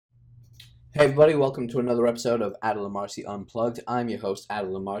Hey everybody, welcome to another episode of Adel and Marcy Unplugged. I'm your host,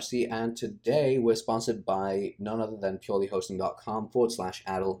 Adel and Marcy, and today we're sponsored by none other than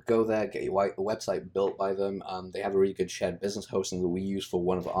purelyhosting.com/Adel. Go there, get your website built by them. They have a really good shared business hosting that we use for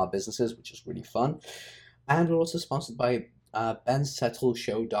one of our businesses, which is really fun. And we're also sponsored by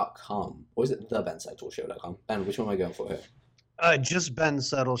bensettleshow.com. Or is it the bensettleshow.com? Ben, which one am I going for here? Just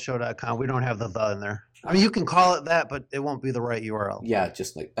bensettleshow.com. We don't have the in there. I mean, you can call it that, but it won't be the right URL. Yeah,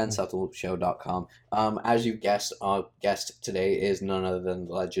 just like bensettleshow.com. As you guessed, our guest today is none other than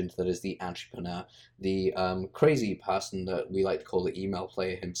the legend that is the entrepreneur, the crazy person that we like to call the email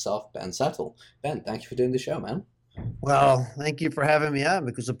player himself, Ben Settle. Ben, thank you for doing the show, man. Well, thank you for having me on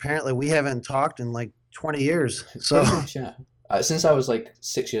because apparently we haven't talked in like 20 years. So, Pretty much, yeah. Since I was like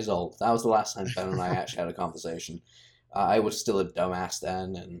 6 years old, that was the last time Ben and I actually had a conversation. I was still a dumbass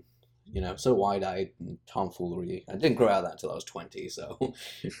then, and so wide-eyed and tomfoolery. I didn't grow out of that until I was 20, so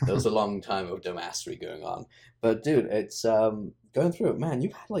there was a long time of dumbassery going on. But dude, it's going through it, man.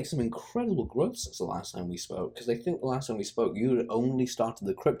 You've had like some incredible growth since the last time we spoke. Because I think the last time we spoke, you had only started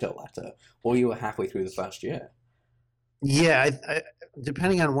the crypto letter, or you were halfway through the first year. yeah,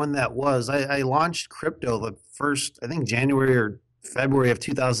 depending on when that was, I launched crypto the first, I think, January or February of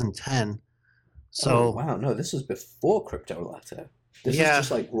 2010. Oh So, wow, no, this was before crypto letter. This is yeah, just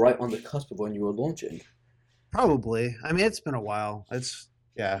like right on the cusp of when you were launching. probably. I mean, it's been a while.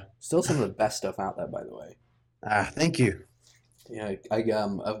 Yeah. Still some of the best stuff out there, by the way. Thank you. Yeah,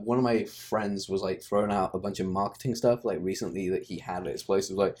 one of my friends was like throwing out a bunch of marketing stuff like recently that he had at his place.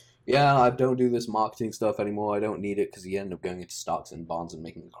 He was like, "Yeah, I don't do this marketing stuff anymore. I don't need it," because he ended up going into stocks and bonds and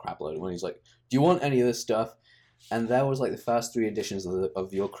making a crap load of money. He's like, "Do you want any of this stuff?" And there was like the first three editions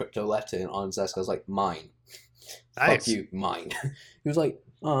of your crypto letter in on his desk. I was like, "Mine, fuck Nice. you, mine." He was like,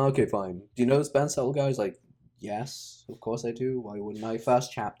 "Oh, okay, fine. Do you know this Ben Settle guy?" I was like, "Yes, of course I do. Why wouldn't I?"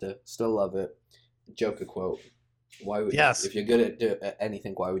 First chapter, still love it. Joker quote. Why would Yes. if you're good at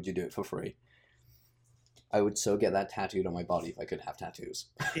anything, why would you do it for free? I would so get that tattooed on my body if I could have tattoos.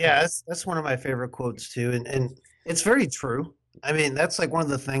 Yeah, that's one of my favorite quotes too, and it's very true. I mean, that's like one of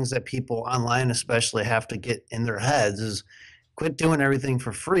the things that people online especially have to get in their heads is quit doing everything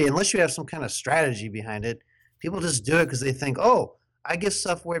for free unless you have some kind of strategy behind it. People just do it because they think, oh, I give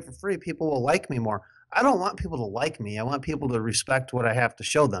stuff away for free, people will like me more. I don't want people to like me. I want people to respect what I have to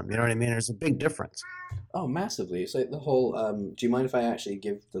show them. You know what I mean? There's a big difference. Oh, massively. So the whole. Do you mind if I actually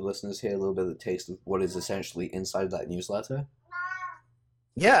give the listeners here a little bit of the taste of what is essentially inside that newsletter?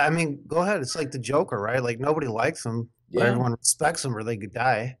 Yeah, I mean, go ahead. It's like the Joker, right? Like nobody likes him, but Yeah. everyone respects him or they could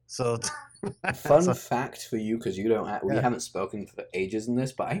die. So, Fun so fact for you, because you don't. We yeah, haven't spoken for ages in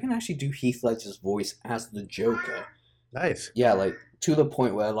this, but I can actually do Heath Ledger's voice as the Joker. nice. Yeah, like to the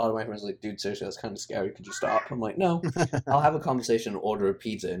point where a lot of my friends are like, "Dude, seriously, that's kind of scary. Could you stop?" I'm like, "No, I'll have a conversation and order a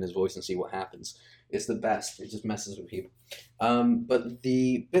pizza in his voice and see what happens." It's the best. It just messes with people. But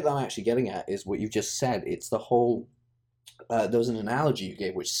the bit that I'm actually getting at is what you've just said. It's the whole. There was an analogy you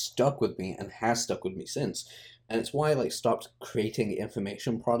gave which stuck with me and has stuck with me since, and it's why I like stopped creating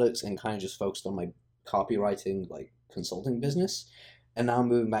information products and kind of just focused on my copywriting like consulting business. And now I'm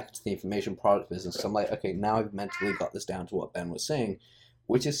moving back to the information product business. So I'm like, okay, now I've mentally got this down to what Ben was saying,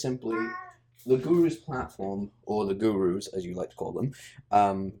 which is simply the Guru's platform, or the Gurus, as you like to call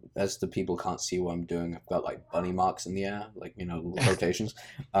them. As the people can't see what I'm doing, I've got like bunny marks in the air, like, rotations.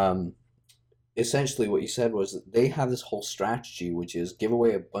 Um, Essentially, what you said was that they have this whole strategy, which is give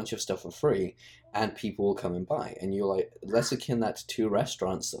away a bunch of stuff for free, and people will come and buy. And you're like, let's akin that to two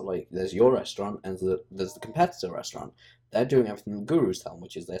restaurants. So, like, there's your restaurant and there's the competitor restaurant. They're doing everything the gurus tell them,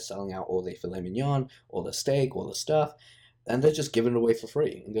 which is they're selling out all their filet mignon, all the steak, all the stuff, and they're just giving it away for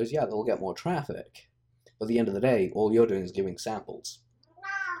free. And goes, yeah, they'll get more traffic. But at the end of the day, all you're doing is giving samples.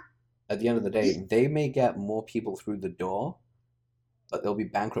 At the end of the day, they may get more people through the door, but they'll be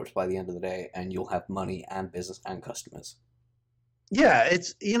bankrupt by the end of the day, and you'll have money and business and customers. Yeah,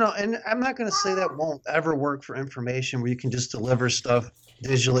 and I'm not going to say that won't ever work for information where you can just deliver stuff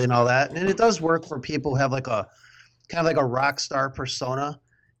visually and all that. And it does work for people who have like a kind of like a rock star persona.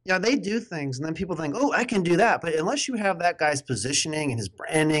 Yeah, they do things, and then people think, "Oh, I can do that." But unless you have that guy's positioning and his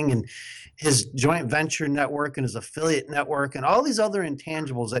branding and his joint venture network and his affiliate network and all these other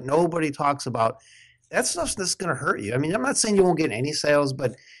intangibles that nobody talks about, that stuff's just going to hurt you. I mean, I'm not saying you won't get any sales,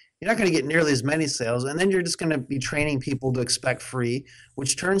 but you're not going to get nearly as many sales. And then you're just going to be training people to expect free,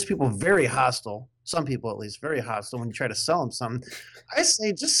 which turns people very hostile. Some people, at least, very hostile when you try to sell them something. I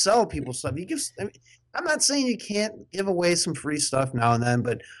say just sell people stuff. I'm not saying you can't give away some free stuff now and then,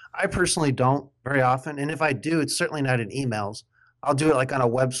 but I personally don't very often. And if I do, it's certainly not in emails. I'll do it like on a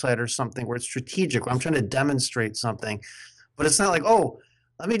website or something where it's strategic, where I'm trying to demonstrate something. But it's not like, oh,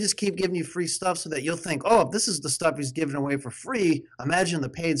 let me just keep giving you free stuff so that you'll think, oh, if this is the stuff he's giving away for free, imagine the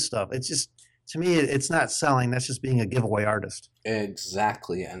paid stuff. It's just, to me, it's not selling. That's just being a giveaway artist.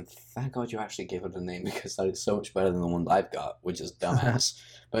 Exactly, and thank God you actually gave it a name because that is so much better than the one I've got, which is dumbass.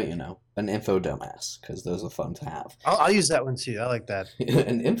 But an info dumbass because those are fun to have. I'll use that one too. I like that.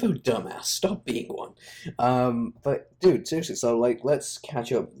 An info dumbass. Stop being one. But dude, seriously. So let's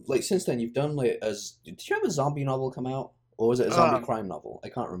catch up. Like since then, you've done did you have a zombie novel come out, or was it a zombie crime novel? I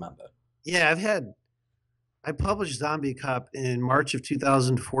can't remember. Yeah, I published Zombie Cop in March of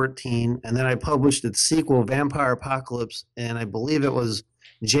 2014, and then I published its sequel, Vampire Apocalypse, and I believe it was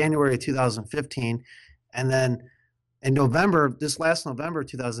January 2015. And then in this last November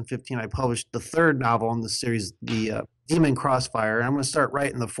 2015, I published the third novel in the series, the Demon Crossfire, and I'm going to start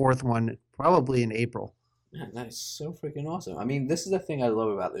writing the fourth one probably in April. Man, that is so freaking awesome. I mean, this is the thing I love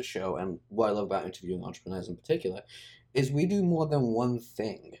about this show, and what I love about interviewing entrepreneurs in particular, is we do more than one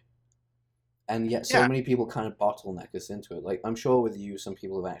thing. And yet so many people kind of bottleneck us into it. Like, I'm sure with you, some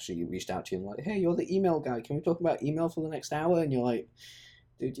people have actually reached out to you and like, hey, you're the email guy. Can we talk about email for the next hour? And you're like,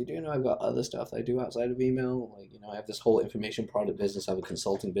 dude, you do know I've got other stuff that I do outside of email. Like, I have this whole information product business. I have a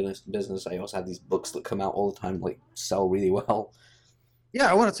consulting business. I also have these books that come out all the time, like, sell really well. Yeah,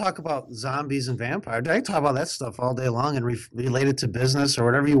 I want to talk about zombies and vampires. I can talk about that stuff all day long and relate it to business or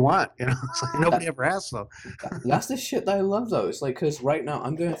whatever you want. It's like nobody ever asks, though. That's the shit that I love, though. It's like, because right now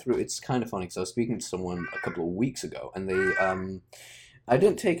I'm going through, it's kind of funny, because I was speaking to someone a couple of weeks ago, and they, I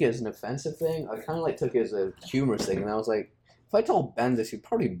didn't take it as an offensive thing. I kind of like took it as a humorous thing, and I was like, if I told Ben this, he'd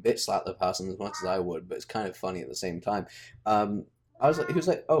probably bitch slap the person as much as I would, but it's kind of funny at the same time. He was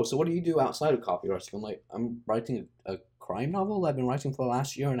like, oh, so what do you do outside of copywriting? I'm like, I'm writing a crime novel I've been writing for the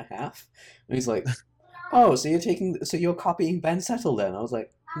last year and a half. And he's like, oh, so you're copying Ben Settle then? I was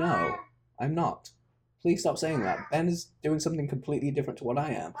like, no, I'm not. Please stop saying that. Ben is doing something completely different to what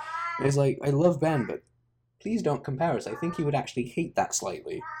I am. And he's like, I love Ben, but please don't compare us. I think he would actually hate that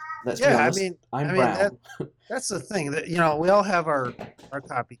slightly. Let's be honest, I'm brown. That's the thing that, we all have our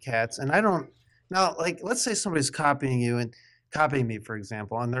copycats, and I don't, now, like, let's say somebody's copying you and copying me, for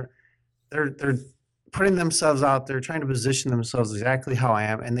example, and they're putting themselves out there, trying to position themselves exactly how I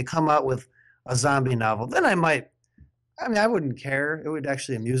am, and they come out with a zombie novel, then I wouldn't care. It would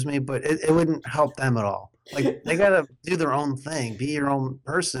actually amuse me, but it wouldn't help them at all. Like, they got to do their own thing, be your own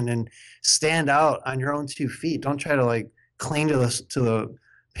person, and stand out on your own 2 feet. Don't try to, like, cling to the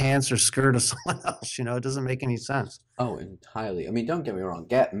pants or skirt of someone else. It doesn't make any sense. Oh, entirely. I mean, don't get me wrong.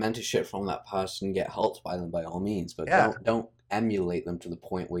 Get mentorship from that person. Get helped by them by all means, but don't emulate them to the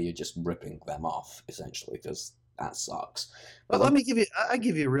point where you're just ripping them off, essentially, because that sucks. But I'll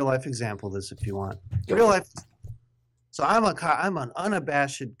give you a real life example of this if you want. Real life. So I'm an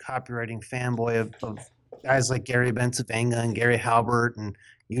unabashed copywriting fanboy of guys like Gary Bencivenga and Gary Halbert and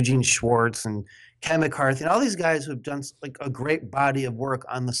Eugene Schwartz and Ken McCarthy and all these guys who have done like a great body of work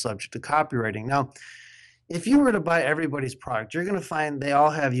on the subject of copywriting. Now, if you were to buy everybody's product, you're going to find they all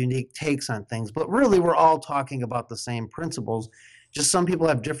have unique takes on things, but really we're all talking about the same principles. Just some people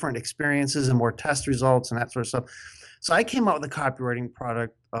have different experiences and more test results and that sort of stuff. So I came out with a copywriting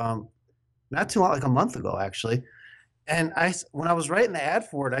product not too long, like a month ago, actually. And when I was writing the ad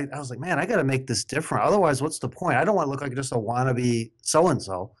for it, I was like, man, I got to make this different. Otherwise, what's the point? I don't want to look like just a wannabe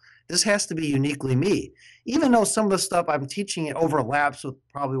so-and-so. This has to be uniquely me. Even though some of the stuff I'm teaching it overlaps with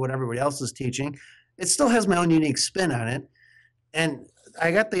probably what everybody else is teaching, it still has my own unique spin on it. And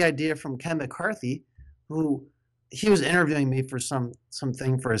I got the idea from Ken McCarthy, he was interviewing me for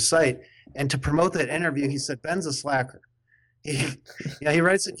something for his site. And to promote that interview, he said, Ben's a slacker. He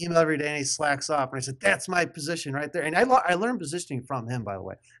writes an email every day and he slacks off. And I said, that's my position right there. And I learned positioning from him, by the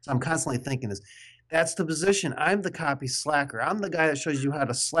way. So I'm constantly thinking this. That's the position. I'm the copy slacker. I'm the guy that shows you how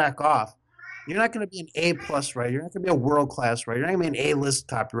to slack off. You're not going to be an A-plus writer. You're not going to be a world-class writer. You're not going to be an A-list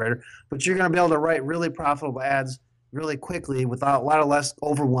copywriter. But you're going to be able to write really profitable ads really quickly without a lot of less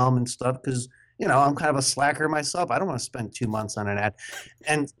overwhelming stuff because, I'm kind of a slacker myself. I don't want to spend 2 months on an ad.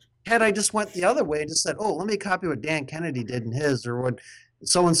 And had I just went the other way and just said, oh, let me copy what Dan Kennedy did in his or what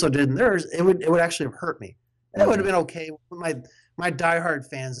so-and-so did in theirs, it would actually have hurt me. And it would have been okay. My diehard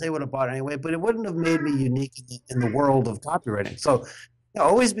fans, they would have bought it anyway, but it wouldn't have made me unique in the world of copywriting. So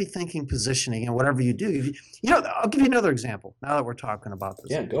always be thinking positioning and whatever you do. I'll give you another example now that we're talking about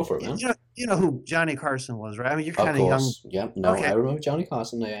this. Yeah, go for it, man. You know who Johnny Carson was, right? I mean, you're kind of young. Yep. No, okay. I remember Johnny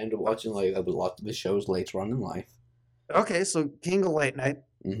Carson. I ended up watching a lot of his shows later on in life. Okay, so King of Late Night.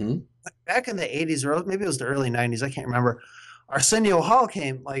 Mm-hmm. Back in the 80s, or maybe it was the early 90s, I can't remember. Arsenio Hall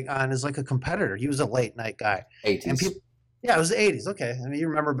came on as like a competitor. He was a late night guy. 80s. And it was the 80s. Okay, I mean, you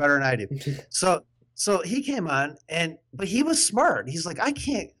remember better than I do. So So he came on, but he was smart. He's like, I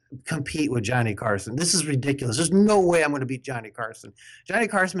can't compete with Johnny Carson. This is ridiculous. There's no way I'm going to beat Johnny Carson. Johnny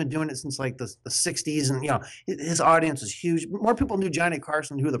Carson been doing it since like the 60s, and his audience is huge. More people knew Johnny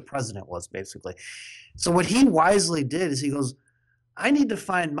Carson than who the president was, basically. So what he wisely did is he goes, I need to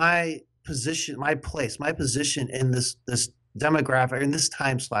find my position, my place, my position in this demographic, in this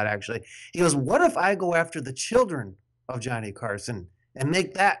time slot. Actually, he goes, what if I go after the children of Johnny Carson and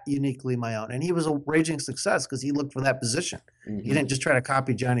make that uniquely my own? And he was a raging success because he looked for that position. He didn't just try to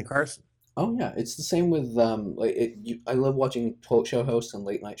copy Johnny Carson. Oh yeah, it's the same with I love watching talk show hosts and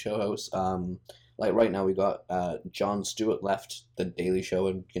late night show hosts. Like right now we got Jon Stewart left the Daily Show,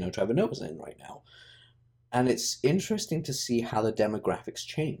 and Trevor Noah's in right now, and it's interesting to see how the demographics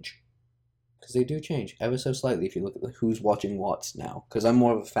change, because they do change ever so slightly if you look at who's watching what now. Because I'm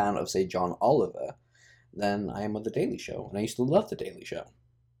more of a fan of, say, John Oliver than I am of the Daily Show, and I used to love the Daily Show.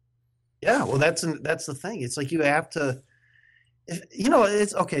 Yeah, well, that's the thing. It's like you have to.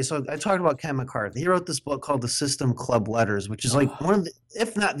 It's okay. So I talked about Ken McCarthy. He wrote this book called The System Club Letters, which is like one of the,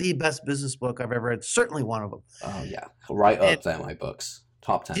 if not the best business book I've ever read, certainly one of them. Oh yeah, right up there, my books,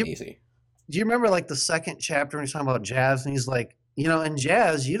 top 10 easy. Do you remember like the second chapter when he's talking about jazz, and he's like, in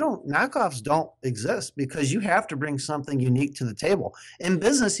jazz, knockoffs don't exist because you have to bring something unique to the table. In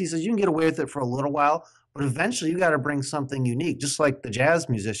business, he says you can get away with it for a little while, but eventually you got to bring something unique, just like the jazz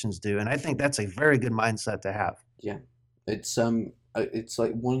musicians do. And I think that's a very good mindset to have. Yeah. It's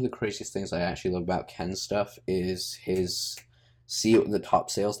like one of the craziest things I actually love about Ken's stuff is his the top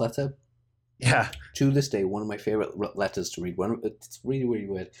sales letter. Yeah. To this day, one of my favorite letters to read. It's really, really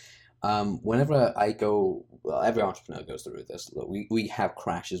weird. Whenever I go, well, every entrepreneur goes through this. Look, we have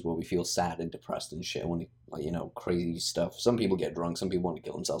crashes where we feel sad and depressed and shit. When crazy stuff. Some people get drunk. Some people want to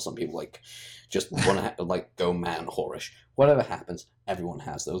kill themselves. Some people just want to go man whorish. Whatever happens, everyone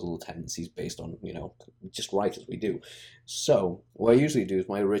has those little tendencies based on just right as we do. So what I usually do is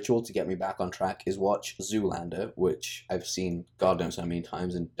my ritual to get me back on track is watch Zoolander, which I've seen God knows how many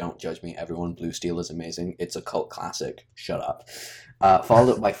times, and don't judge me, everyone. Blue Steel is amazing. It's a cult classic. Shut up.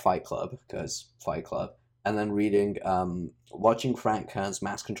 Followed up by Fight Club, because Fight Club, and then watching Frank Kern's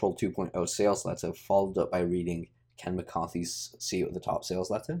Mass Control 2.0 sales letter, followed up by reading Ken McCarthy's CEO at the Top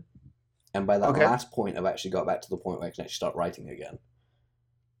sales letter. And by that last point, I've actually got back to the point where I can actually start writing again.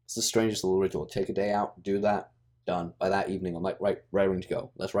 It's the strangest little ritual. Take a day out, do that, done. By that evening, I'm like, right, ready to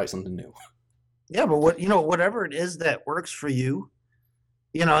go. Let's write something new. Yeah, but whatever it is that works for you,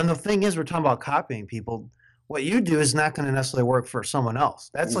 and the thing is, we're talking about copying people. What you do is not going to necessarily work for someone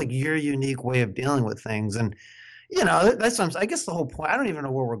else. That's like your unique way of dealing with things. And, that's I guess the whole point. I don't even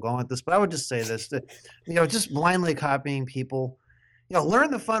know where we're going with this, but I would just say this, that, just blindly copying people, learn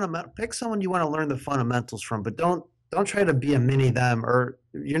the fundamental, pick someone you want to learn the fundamentals from, but don't try to be a mini them, or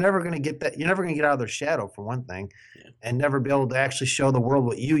you're never going to get that. You're never going to get out of their shadow, for one thing, and never be able to actually show the world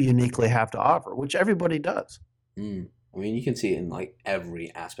what you uniquely have to offer, which everybody does. I mean, you can see it in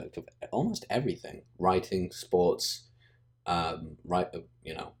every aspect of almost everything: writing, sports,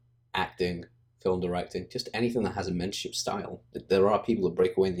 acting, film directing, just anything that has a mentorship style. There are people that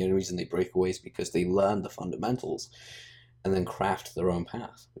break away, and the only reason they break away is because they learn the fundamentals and then craft their own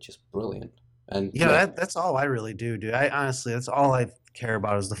path, which is brilliant. And that's all I really do, dude. I honestly, that's all I care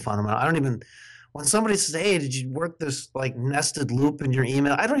about is the fundamental. I don't even. When somebody says, "Hey, did you work this nested loop in your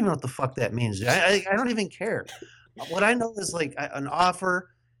email?" I don't even know what the fuck that means, dude. I don't even care. What I know is an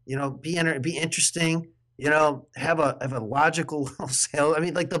offer, be interesting, have a logical sale. I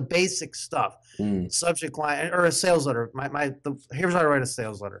mean, the basic stuff, subject line or a sales letter. Here's how I write a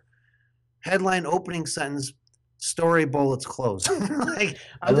sales letter: headline, opening sentence, story, bullets, close.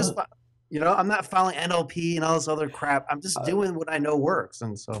 I'm not following NLP and all this other crap. I'm just doing what I know works,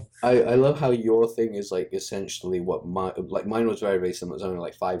 and so I love how your thing is essentially what mine was very, very similar. It was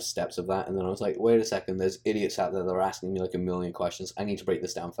only 5 steps of that, and then I was like, wait a second, there's idiots out there that are asking me a million questions. I need to break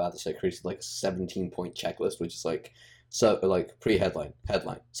this down further, so I created a 17-point checklist, which is pre-headline,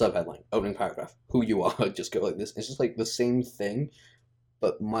 headline, sub-headline, opening paragraph, who you are. Just go like this. It's just the same thing,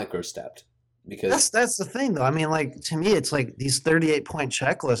 but micro-stepped. Because that's the thing, though. I mean, to me, it's these 38-point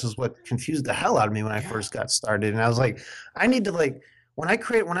checklists is what confused the hell out of me when I first got started. And I was like, I need to when I've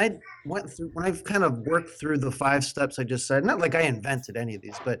kind of worked through the 5 steps I just said, not like I invented any of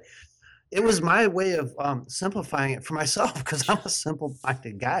these, but it was my way of simplifying it for myself, because I'm a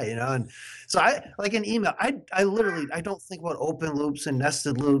simple-minded guy, And so I an email. I literally don't think about open loops and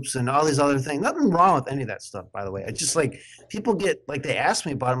nested loops and all these other things. Nothing wrong with any of that stuff, by the way. It's just people get they ask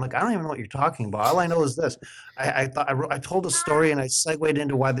me about it. I'm like, I don't even know what you're talking about. All I know is this. I told a story and I segued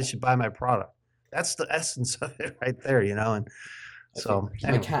into why they should buy my product. That's the essence of it right there, And Okay. So My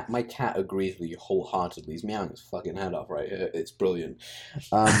anyway, cat agrees with you wholeheartedly. He's meowing his fucking head off right here. It's brilliant.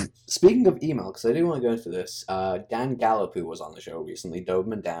 Speaking of email, because I do want to go into this, Dan Gallup, who was on the show recently,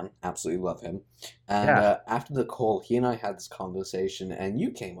 Doberman Dan, absolutely love him. And yeah, after the call, he and I had this conversation, and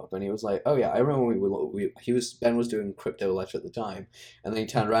you came up, and he was like, "Oh yeah, I remember Ben was doing crypto ledger at the time, and then he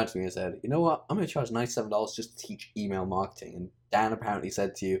turned around to me and said, you know what? I'm going to charge $97 just to teach email marketing." And Dan apparently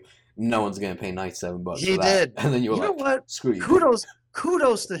said to you, "No one's going to pay $97 for he that." did. And then you were You know like, what? "Screw you, Ben."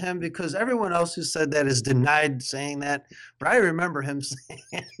 Kudos to him, because everyone else who said that has denied saying that. But I remember him saying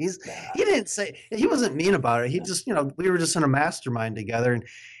it. He didn't say, he wasn't mean about it. He just, we were just in a mastermind together, and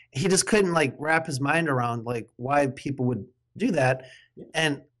he just couldn't like wrap his mind around like why people would do that.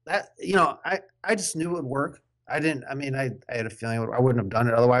 And that, I just knew it would work. I didn't. I mean, I had a feeling I wouldn't have done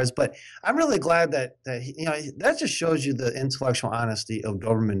it otherwise. But I'm really glad that that just shows you the intellectual honesty of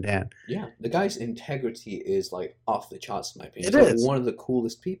Doberman Dan. Yeah, the guy's integrity is like off the charts, in my opinion. It He's like is. one of the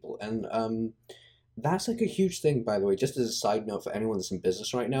coolest people, and that's like a huge thing, by the way. Just as a side note for anyone that's in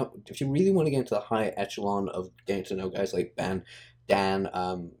business right now, if you really want to get into the higher echelon of getting to know guys like Ben, Dan,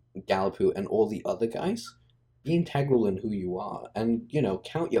 Galapu, and all the other guys, be integral in who you are, and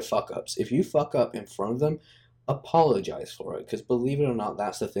count your fuck ups. If you fuck up in front of them, apologize for it, because believe it or not,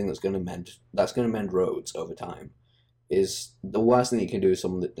 that's the thing that's gonna mend roads over time. Is the worst thing you can do is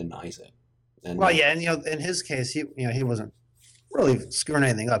someone that denies it. And Well, yeah, and in his case, he wasn't really screwing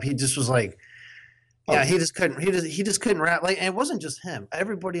anything up. He just was like, yeah, oh, he just couldn't wrap, like, and it wasn't just him.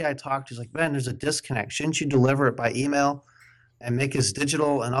 Everybody I talked to is like, "Ben, there's a disconnect. Shouldn't you deliver it by email and make it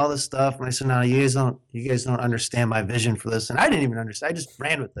digital and all this stuff?" And I said, "No, you guys don't understand my vision for this." And I didn't even understand. I just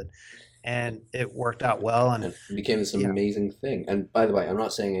ran with it, and it worked out well. And and it became this you know, amazing thing. And by the way, I'm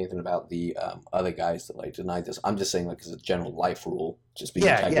not saying anything about the other guys that like denied this. I'm just saying like as a general life rule, just be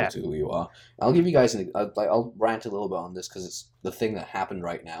yeah, integral yeah, to who you are. I'll give you guys I'll rant a little bit on this because it's the thing that happened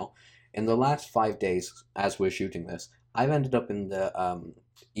right now. In the last 5 days, as we're shooting this, I've ended up in the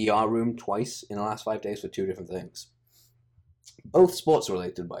ER room twice in the last 5 days for two different things. Both sports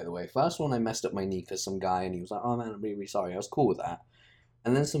related, by the way. First one, I messed up my knee because some guy, and he was like, "Oh man, I'm really, really sorry." I was cool with that.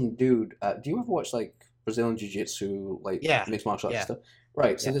 And then some dude. Do you ever watch like Brazilian Jiu Jitsu, like yeah, mixed martial arts yeah, stuff?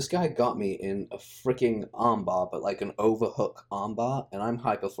 Right. So yeah, this guy got me in a freaking armbar, but like an overhook armbar, and I'm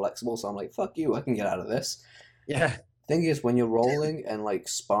hyper flexible, so I'm like, "Fuck you, I can get out of this." yeah, Thing is, when you're rolling and like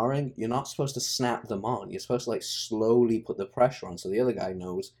sparring, you're not supposed to snap them on. You're supposed to like slowly put the pressure on, so the other guy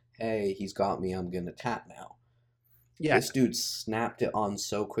knows, "Hey, he's got me. I'm gonna tap now." yeah. This dude snapped it on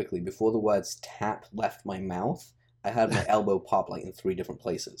so quickly. Before the words "tap" left my mouth, I had my elbow pop like in three different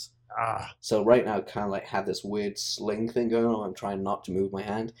places. Ah, So right now, I kind of like have this weird sling thing going on. I'm trying not to move my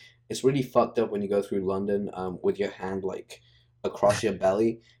hand. It's really fucked up when you go through London with your hand like across your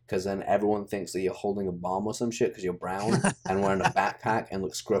belly, because then everyone thinks that you're holding a bomb or some shit because you're brown and wearing a backpack and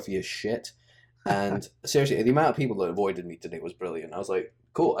look scruffy as shit. And seriously, the amount of people that avoided me today was brilliant. I was like,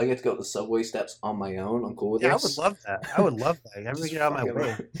 "Cool, I get to go up the subway steps on my own. I'm cool with yeah. I would this." love that. I would love that. Everybody Just get out of fuck my way.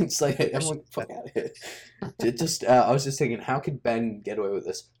 everyone. It's like I everyone should- fuck out of here. I was just thinking, how could Ben get away with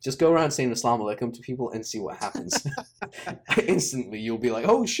this? Just go around saying Assalamu alaikum to people and see what happens. Instantly, you'll be like,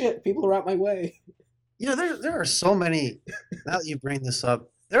 "Oh shit, people are out my way." there are so many. Now that you bring this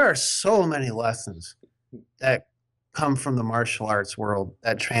up, there are so many lessons that come from the martial arts world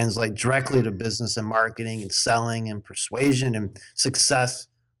that translate directly to business and marketing and selling and persuasion and success,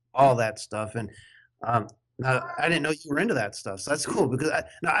 all that stuff. And now I didn't know you were into that stuff, so that's cool because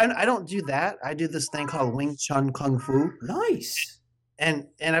I don't do that. I do this thing called Wing Chun Kung Fu, Nice. and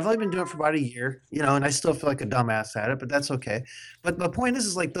I've only been doing it for about a year, and I still feel like a dumbass at it, but that's okay. But the point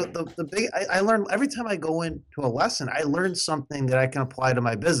is like the big I learn every time I go into a lesson, I learn something that I can apply to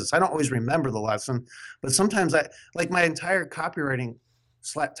my business. I don't always remember the lesson, but sometimes I like my entire copywriting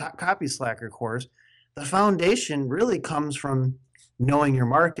copy slacker course. The foundation really comes from knowing your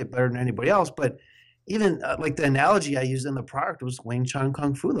market better than anybody else. But even like the analogy I used in the product was Wing Chun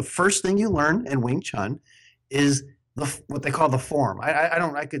Kung Fu. The first thing you learn in Wing Chun is what they call the form.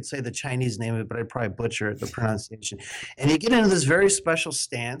 I could say the Chinese name of it, but I'd probably butcher it, the pronunciation. And you get into this very special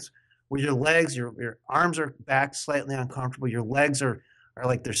stance where your legs, your arms are back slightly uncomfortable. Your legs are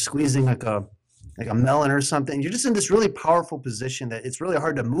like they're squeezing like a melon or something. You're just in this really powerful position that it's really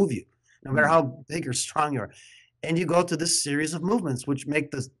hard to move you, no matter how big or strong you are. And you go through this series of movements, which make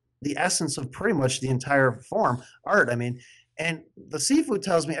the essence of pretty much the entire form art. I mean, and the Sifu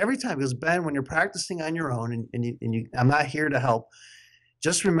tells me every time, because Ben, when you're practicing on your own and I'm not here to help,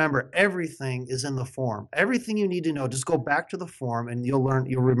 just remember everything is in the form. Everything you need to know, just go back to the form and you'll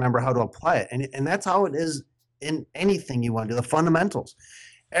remember how to apply it. And that's how it is in anything you want to do, the fundamentals.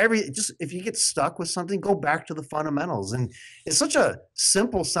 just if you get stuck with something, go back to the fundamentals. And it's such a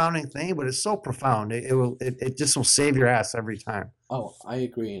simple sounding thing, but it's so profound. It just will save your ass every time. Oh, I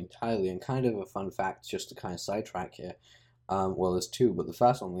agree entirely. And kind of a fun fact, just to kind of sidetrack here. Well, there's two, but the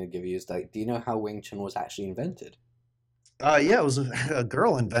first one I'm going to give you is like, do you know how Wing Chun was actually invented? Yeah, it was a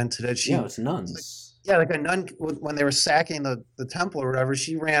girl invented it. Yeah, it's Like, nuns. yeah, like a nun when they were sacking the temple or whatever.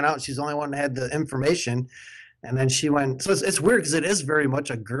 She ran out. She's the only one that had the information, and then she went. So it's weird because it is very much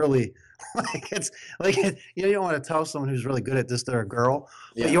a girly. Like it's like you don't want to tell someone who's really good at this they're a girl,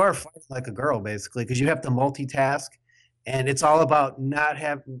 but Yeah. you are fighting like a girl basically because you have to multitask, and it's all about not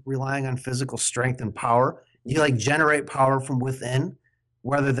relying on physical strength and power. You like generate power from within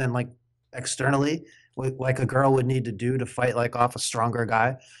rather than like externally like a girl would need to do to fight like off a stronger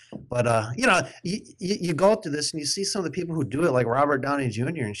guy. But you go through this and you see some of the people who do it, like Robert Downey Jr.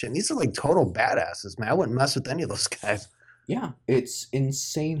 and shit. And these are like total badasses, man. I wouldn't mess with any of those guys. Yeah, it's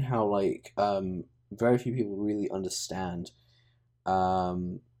insane how like very few people really understand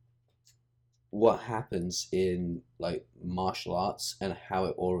um what happens in like martial arts and how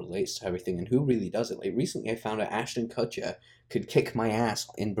it all relates to everything and who really does it. Like recently I found out Ashton Kutcher could kick my ass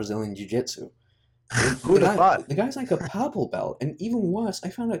in Brazilian Jiu-Jitsu. Who would have thought? The guy's like a purple belt, and even worse, I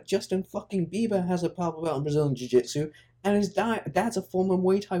found out Justin fucking Bieber has a purple belt in Brazilian Jiu-Jitsu, and his dad's a former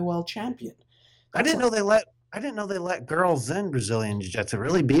Muay Thai world champion. I That's didn't like, know they let I didn't know they let girls in Brazilian Jiu-Jitsu.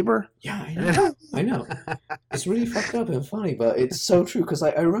 Really, Bieber? yeah, I I know, didn't- I know. It's really fucked up and funny, but it's so true because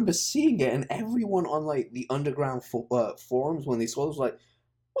I remember seeing it, and everyone on like the underground forums when they saw it was like,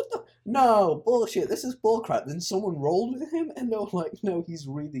 "What the? No bullshit! This is bullcrap." Then someone rolled with him, and they were like, "No, he's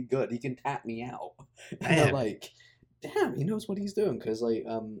really good. He can tap me out." And they're Man, like, "Damn, he knows what he's doing." Because like,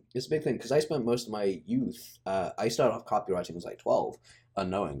 it's a big thing. Because I spent most of my youth. I started off copywriting when I was like 12,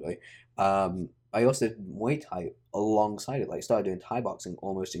 unknowingly. I also did Muay Thai alongside it. Like, I started doing Thai boxing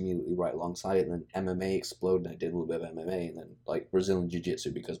almost immediately right alongside it, and then MMA exploded, and I did a little bit of MMA, and then like Brazilian Jiu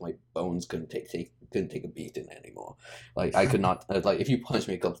Jitsu because my bones couldn't take a beating anymore. Like, I could not like if you punch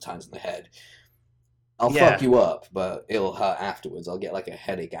me a couple times in the head, I'll fuck yeah, you up, but it'll hurt afterwards. I'll get like a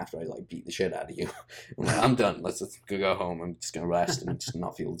headache after I like beat the shit out of you. I'm like, I'm done. Let's just go home. I'm just gonna rest and just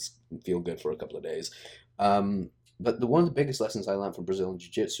not feel good for a couple of days. But one of the biggest lessons I learned from Brazilian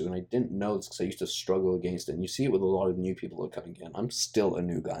Jiu Jitsu, and I didn't know this because I used to struggle against it, and you see it with a lot of new people that are coming in. I'm still a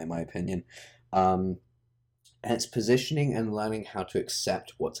new guy, in my opinion. Um, and it's positioning and learning how to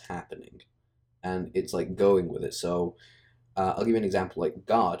accept what's happening. And it's like going with it. So I'll give you an example. Like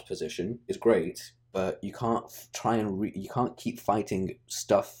guard position is great, but you can't you can't keep fighting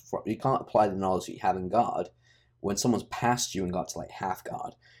stuff. You can't apply the knowledge that you have in guard when someone's passed you and got to like half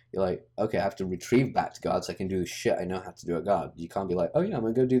guard. You're like, okay, I have to retrieve back to guard so I can do the shit I know how to do at guard. You can't be like, oh yeah, I'm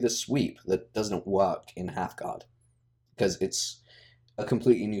gonna go do this sweep that doesn't work in half guard because it's a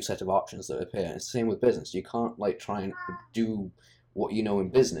completely new set of options that appear. It's the same with business. You can't like try and do what you know in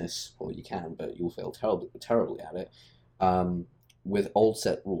business, or you can, but you'll fail terribly at it. Um, with old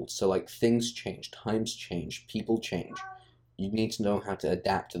set rules. So like things change, times change, people change. You need to know how to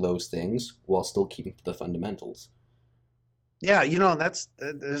adapt to those things while still keeping to the fundamentals. yeah.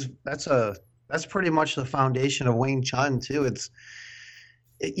 That's pretty much the foundation of Wing Chun too.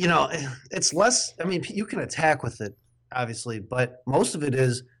 It's less. I mean, you can attack with it, obviously, but most of it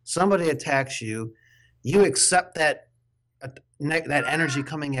is somebody attacks you, you accept that energy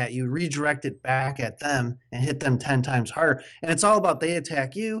coming at you, redirect it back at them, and hit them 10 times harder. And it's all about they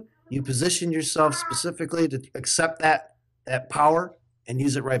attack you. You position yourself specifically to accept that power and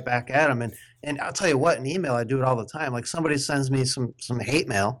use it right back at them. And I'll tell you what, in email, I do it all the time. Like somebody sends me some hate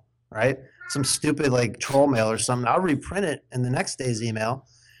mail, right? Some stupid like troll mail or something. I'll reprint it in the next day's email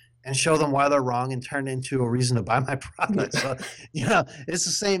and show them why they're wrong and turn it into a reason to buy my product. So, it's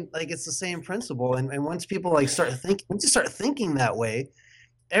the same principle. And once people once you start thinking that way,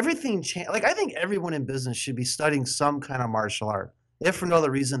 everything change. Like I think everyone in business should be studying some kind of martial art, if for no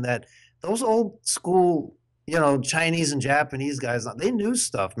other reason that those old school, Chinese and Japanese guys, they knew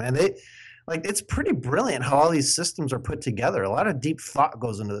stuff, man. It's pretty brilliant how all these systems are put together. A lot of deep thought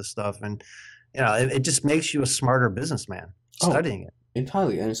goes into this stuff, and it just makes you a smarter businessman Oh, studying it.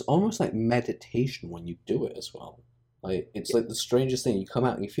 entirely. And it's almost like meditation when you do it as well. Like it's like the strangest thing. You come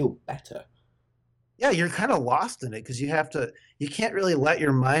out and you feel better. Yeah, you're kind of lost in it because you can't really let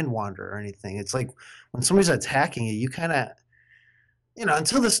your mind wander or anything. It's like when somebody's attacking you, you kind of,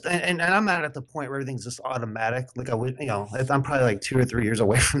 until this, and I'm not at the point where everything's just automatic. Like I would, I'm probably like 2 or 3 years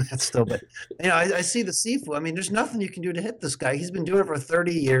away from that still. But, I see the Sifu. I mean, there's nothing you can do to hit this guy. He's been doing it for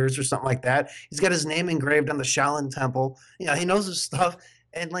 30 years or something like that. He's got his name engraved on the Shaolin Temple. He knows his stuff.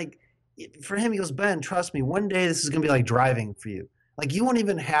 And like, for him, he goes, Ben, trust me, one day this is going to be like driving for you. Like you won't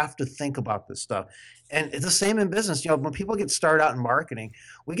even have to think about this stuff. And it's the same in business. When people get started out in marketing,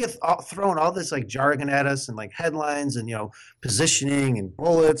 we get thrown all this like jargon at us and like headlines and positioning and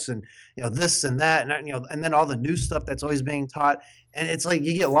bullets and this and that and and then all the new stuff that's always being taught. And it's like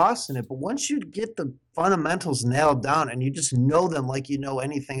you get lost in it. But once you get the fundamentals nailed down and you just know them like you know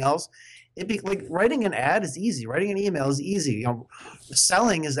anything else, like writing an ad is easy. Writing an email is easy.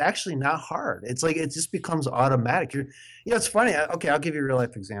 Selling is actually not hard. It's like it just becomes automatic. It's funny. Okay, I'll give you a real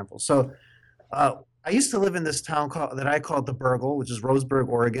life example. So, I used to live in this town that I called the Burgle, which is Roseburg,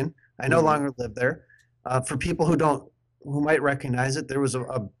 Oregon. I no longer live there. For people who might recognize it, there was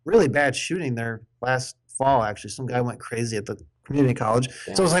a really bad shooting there last fall. Actually, some guy went crazy at the community college.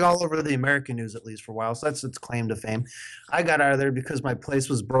 Yeah. So it was like all over the American news, at least for a while. So that's its claim to fame. I got out of there because my place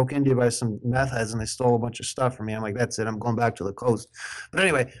was broke into by some meth heads and they stole a bunch of stuff from me. I'm like, that's it. I'm going back to the coast. But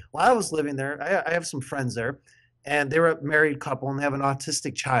anyway, while I was living there, I have some friends there. And they were a married couple, and they have an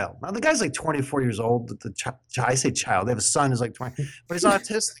autistic child. Now, the guy's like 24 years old. I say child. They have a son who's like 20, but he's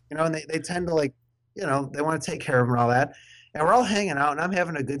autistic, and they tend to like, they want to take care of him and all that. And we're all hanging out, and I'm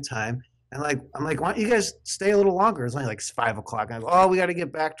having a good time. And I'm like, why don't you guys stay a little longer? It's only like 5 o'clock. And I go, oh, we got to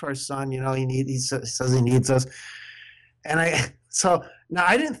get back to our son. He says he needs us. And so now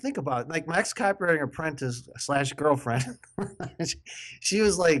I didn't think about it. Like my ex-copywriting apprentice / girlfriend, she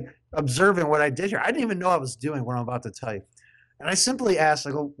was like observing what I did here. I didn't even know I was doing what I'm about to tell you. And I simply asked,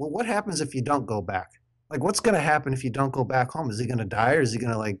 I go, well, what happens if you don't go back? Like, what's going to happen if you don't go back home? Is he going to die or is he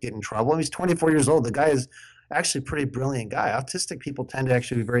going to like get in trouble? He's 24 years old. The guy is actually a pretty brilliant guy. Autistic people tend to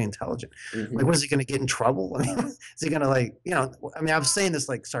actually be very intelligent. Mm-hmm. Like, what is he going to get in trouble? I mean, is he going to like, I'm saying this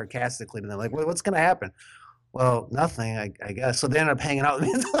like sarcastically to them. Like, what's going to happen? Well, nothing, I guess. So they ended up hanging out with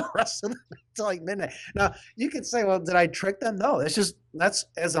me until the rest of the night, until like midnight. Now, you could say, well, did I trick them? No, that's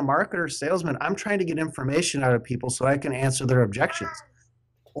as a marketer, salesman, I'm trying to get information out of people so I can answer their objections.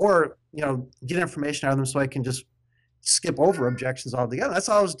 Or, get information out of them so I can just skip over objections altogether. That's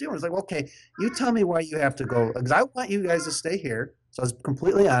all I was doing. I was like, okay, you tell me why you have to go. Because I want you guys to stay here. So I was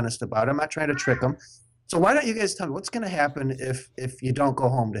completely honest about it. I'm not trying to trick them. So why don't you guys tell me what's going to happen if you don't go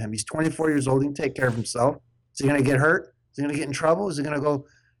home to him? He's 24 years old. He can take care of himself. Is he going to get hurt? Is he going to get in trouble? Is he going to go,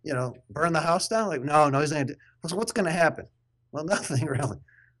 burn the house down? Like, no, he's not. So what's going to happen? Well, nothing really.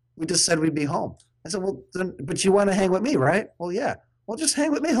 We just said we'd be home. I said, well, but you want to hang with me, right? Well, yeah. Well, just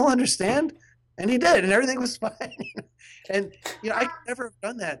hang with me. He'll understand. And he did, and everything was fine. And, I could never have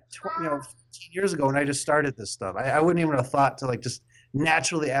done that, 15 years ago when I just started this stuff. I wouldn't even have thought to like just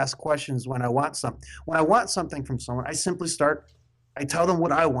naturally ask questions when I want something. When I want something from someone, I simply I tell them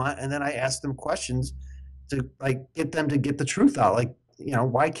what I want, and then I ask them questions to like get them to get the truth out. Like,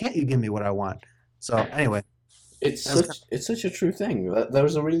 why can't you give me what I want? So anyway, it's such a true thing. There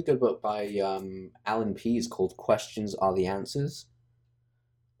was a really good book by Alan Pease called "Questions Are the Answers."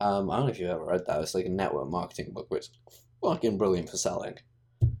 I don't know if you've ever read that. It's like a network marketing book, which is fucking brilliant for selling.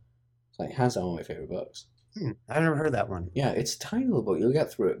 It's like hands down one of my favorite books. I've never heard that one. Yeah, it's a tiny little book. You'll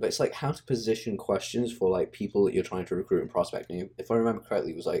get through it, but it's like how to position questions for like people that you're trying to recruit and prospect. And if I remember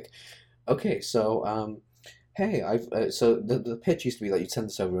correctly, it was like, okay, so hey, so the pitch used to be like you'd send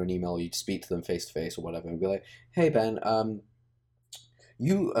this over an email, or you'd speak to them face to face or whatever, and be like, hey Ben,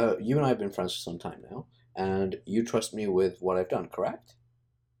 you and I have been friends for some time now, and you trust me with what I've done, correct?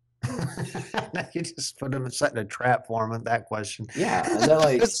 You just put them setting a trap for them with that question. Yeah, and they're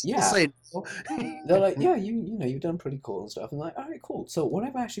like, yeah, they're like, yeah, you've done pretty cool and stuff. And like, all right, cool. So what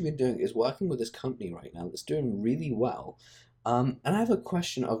I've actually been doing is working with this company right now that's doing really well. And I have a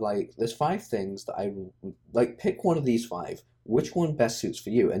question of like, there's 5 things that I like. Pick one of these 5. Which one best suits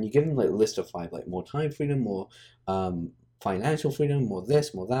for you? And you give them like a list of 5, like more time freedom, more financial freedom, more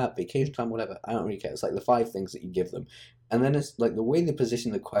this, more that, vacation time, whatever. I don't really care. It's like the 5 things that you give them. And then it's like the way they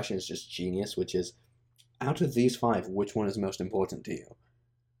position the question is just genius, which is, out of these 5, which one is most important to you?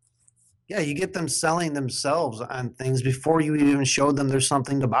 Yeah, you get them selling themselves on things before you even showed them there's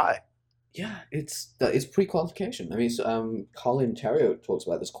something to buy. Yeah, it's pre-qualification. I mean, Colin Terrio talks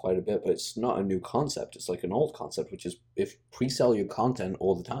about this quite a bit, but it's not a new concept. It's like an old concept, which is if pre-sell your content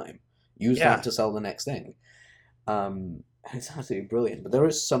all the time. Use that to sell the next thing. It's absolutely brilliant. But there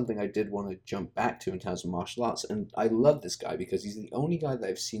is something I did want to jump back to in terms of martial arts, and I love this guy because he's the only guy that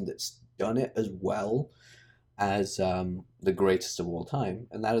I've seen that's done it as well as the greatest of all time,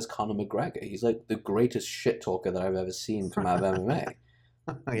 and that is Conor McGregor. He's like the greatest shit talker that I've ever seen come out of MMA.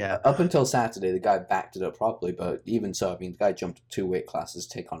 Yeah. Up until Saturday, the guy backed it up properly, but even so, I mean, the guy jumped 2 weight classes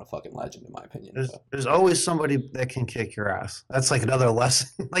to take on a fucking legend, in my opinion. There's always somebody that can kick your ass. That's like another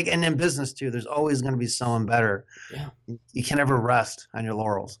lesson. And in business too, there's always going to be someone better. Yeah. You can never rest on your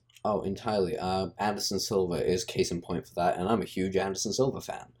laurels. Oh, entirely. Anderson Silva is case in point for that, and I'm a huge Anderson Silva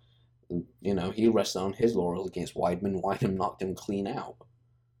fan. You know, he rested on his laurels against Weidman. Weidman knocked him clean out.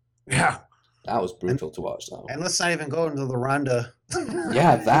 Yeah. That was And brutal to watch, though. and let's not even go into the Ronda.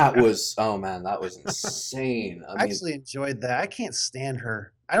 Yeah, that was. Oh man, that was insane. I I mean, actually enjoyed that. I can't stand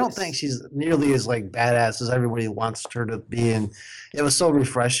her. I don't think it's she's nearly as like badass as everybody wants her to be, and it was so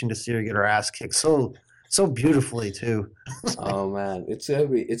refreshing to see her get her ass kicked so beautifully too. oh man, it's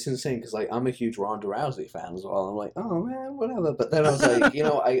insane because like I'm a huge Ronda Rousey fan as well. I'm like, oh man, whatever. But then I was like, you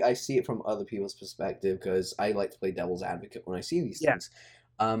know, I see it from other people's perspective because I like to play devil's advocate when I see these Yeah. things.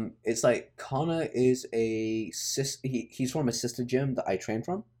 It's like Connor is he's from a sister gym that I train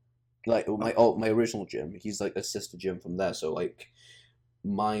from. Like my original gym. He's like a sister gym from there. So like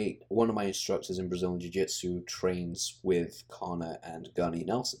my one of my instructors in Brazilian Jiu Jitsu trains with Connor and Gunny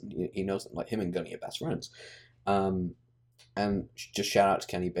Nelson. He knows them, like him and Gunny are best friends. Um, and just shout out to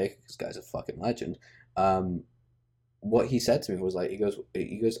Kenny Baker because guy's a fucking legend. Um, what he said to me was like he goes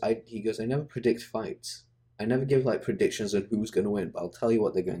I never predict fights. I never give like predictions on who's going to win, but I'll tell you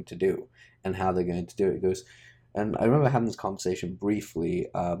what they're going to do and how they're going to do it. He goes, and I remember having this conversation briefly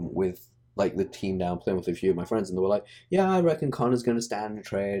with like the team down playing with a few of my friends, and they were like, "Yeah, I reckon Connor's going to stand and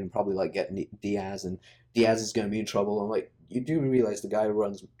trade and probably like get Diaz, and Diaz is going to be in trouble." I'm like, "You do realize the guy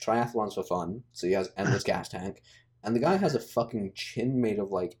runs triathlons for fun, so he has endless gas tank, and the guy has a fucking chin made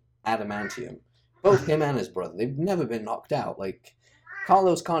of like adamantium. Both him and his brother, they've never been knocked out. Like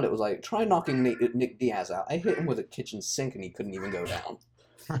Carlos Condit was like, try knocking Nick Diaz out. I hit him with a kitchen sink and he couldn't even go down.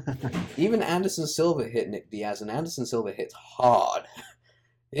 Even Anderson Silva hit Nick Diaz, and Anderson Silva hits hard.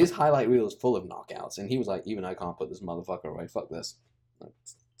 His highlight reel is full of knockouts, and he was like, even I can't put this motherfucker away. Fuck this.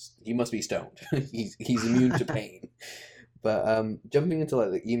 He must be stoned. He's immune to pain. But jumping into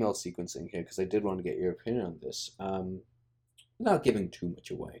like the email sequencing here, because I did want to get your opinion on this. Without giving too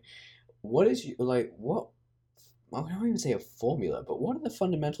much away, what is like what? I don't even say a formula, but what are the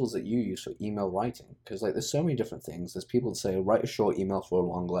fundamentals that you use for email writing? Because like there's so many different things. There's people that say write a short email for a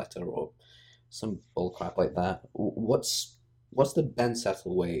long letter or some bull crap like that. What's the Ben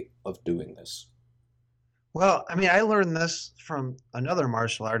Settle way of doing this? Well, I mean, I learned this from another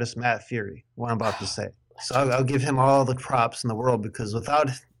martial artist, Matt Fury, what I'm about to say. So I'll give him all the props in the world because without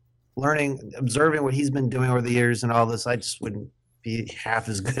learning, observing what he's been doing over the years and all this, I just wouldn't be half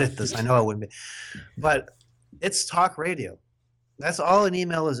as good at this. I know I wouldn't be. But it's talk radio. That's all an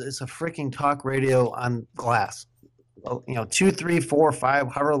email is. It's a freaking talk radio on glass. Well, 2, 3, 4,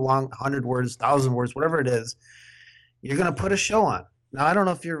 5, however long, 100 words, 1,000 words, whatever it is. You're going to put a show on. Now, I don't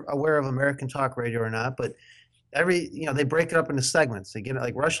know if you're aware of American talk radio or not, but they break it up into segments. They get it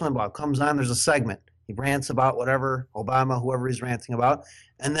like Rush Limbaugh comes on, there's a segment. He rants about whatever, Obama, whoever he's ranting about.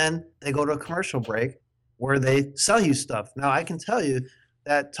 And then they go to a commercial break where they sell you stuff. Now, I can tell you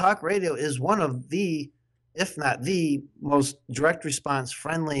that talk radio is one of the, if not the most direct response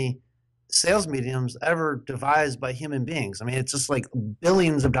friendly sales mediums ever devised by human beings. I mean, it's just like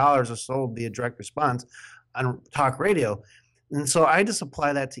billions of dollars are sold via direct response on talk radio. And so I just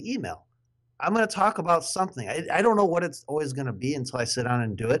apply that to email. I'm going to talk about something. I don't know what it's always going to be until I sit down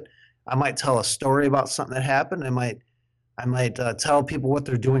and do it. I might tell a story about something that happened. I might tell people what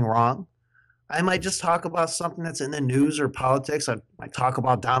they're doing wrong. I might just talk about something that's in the news or politics. I might talk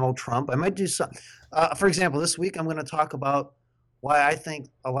about Donald Trump. I might do something. For example, this week I'm going to talk about why I think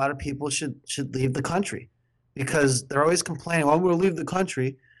a lot of people should leave the country, because they're always complaining, "Well, we'll leave the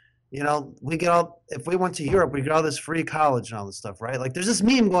country." We get all, if we went to Europe, we get all this free college and all this stuff, right? Like there's this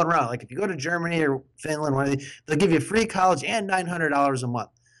meme going around. Like if you go to Germany or Finland, they'll give you free college and $900 a month.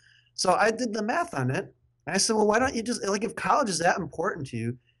 So I did the math on it. And I said, well, why don't you just, like, if college is that important to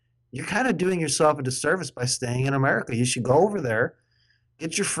you, you're kind of doing yourself a disservice by staying in America. You should go over there,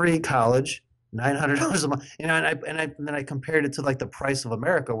 get your free college, $900 a month. And then I compared it to like the price of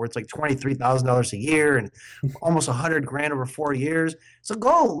America, where it's like $23,000 a year and almost $100,000 over 4 years. So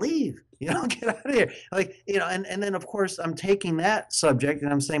go, leave, get out of here. And then of course I'm taking that subject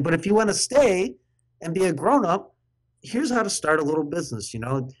and I'm saying, but if you want to stay and be a grown up, here's how to start a little business.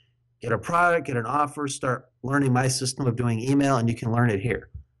 Get a product, get an offer, start learning my system of doing email, and you can learn it here.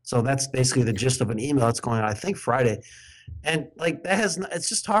 So that's basically the gist of an email that's going on, I think, Friday. And like it's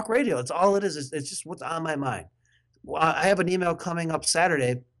just talk radio. It's all it is. It's just what's on my mind. I have an email coming up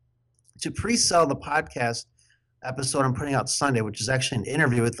Saturday to pre-sell the podcast episode I'm putting out Sunday, which is actually an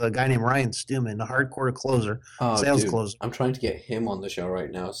interview with a guy named Ryan Stuman, the hardcore closer, sales closer. I'm trying to get him on the show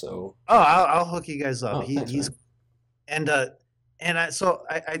right now. So I'll hook you guys up. Thanks, so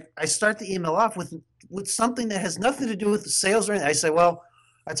I start the email off with something that has nothing to do with the sales or anything. I say, well,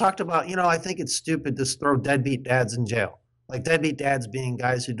 I talked about, I think it's stupid to throw deadbeat dads in jail. like deadbeat dads being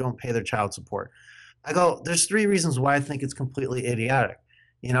guys who don't pay their child support. I go, there's 3 reasons why I think it's completely idiotic,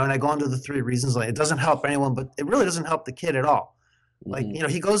 and I go into the 3 reasons. Like, it doesn't help anyone, but it really doesn't help the kid at all. Like, Hmm.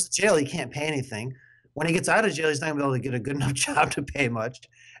 he goes to jail, he can't pay anything. When he gets out of jail, he's not gonna be able to get a good enough job to pay much.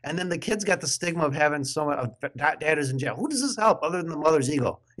 And then the kid's got the stigma of having so much of dad is in jail. Who does this help other than the mother's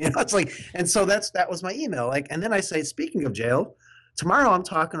ego? It's like, and so that was my email. Like, and then I say, speaking of jail, tomorrow I'm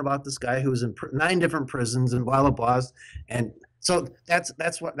talking about this guy who was in 9 different prisons and blah blah blah. And so that's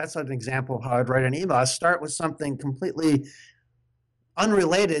an example of how I'd write an email. I start with something completely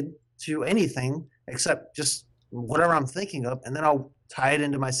unrelated to anything except just whatever I'm thinking of, and then I'll tie it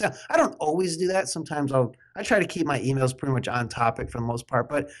into myself. I don't always do that. Sometimes I try to keep my emails pretty much on topic for the most part,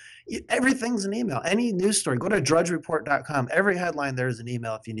 but everything's an email. Any news story, go to drudgereport.com. Every headline there is an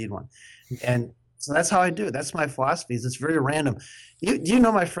email if you need one. And so that's how I do it. That's my philosophy. It's very random. Do you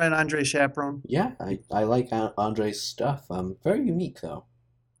know my friend Andre Chaperone? Yeah, I like Andre's stuff. Very unique though.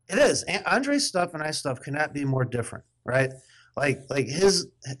 It is. Andre's stuff and I stuff cannot be more different, right? Like his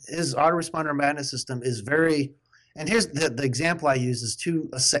autoresponder madness system is very. And here's the example I use is two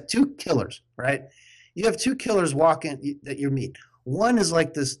killers, right? You have 2 killers walking that you meet. One is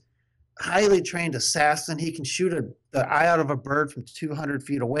like this highly trained assassin. He can shoot the eye out of a bird from 200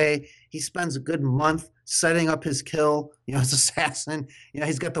 feet away. He spends a good month setting up his kill, his assassin.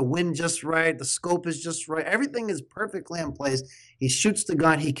 He's got the wind just right. The scope is just right. Everything is perfectly in place. He shoots the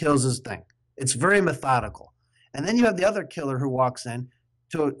gun. He kills his thing. It's very methodical. And then you have the other killer who walks in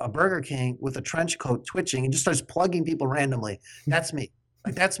to a Burger King with a trench coat twitching and just starts plugging people randomly. That's me.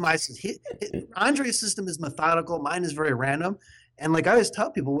 Like, that's my Andre's system is methodical. Mine is very random. And like I always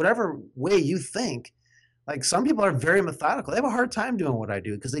tell people, whatever way you think, like some people are very methodical. They have a hard time doing what I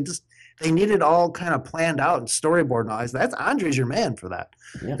do because they need it all kind of planned out and storyboard and all that. That's Andre's your man for that.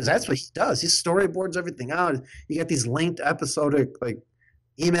 Yeah. Because that's what he does. He storyboards everything out. You get these linked episodic like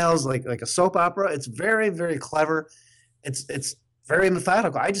emails like a soap opera. It's very, very clever. It's very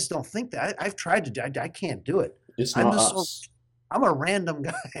methodical. I just don't think that. I've tried to do. I can't do it. It's I'm not just us. I'm a random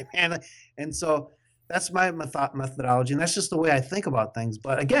guy, man, and so that's my methodology, and that's just the way I think about things.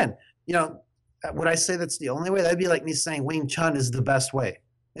 But again, would I say that's the only way? That'd be like me saying Wing Chun is the best way.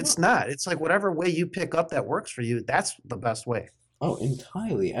 It's not. It's like whatever way you pick up that works for you. That's the best way. Oh,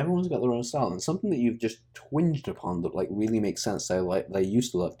 entirely. Everyone's got their own style, and something that you've just twinged upon that like really makes sense. They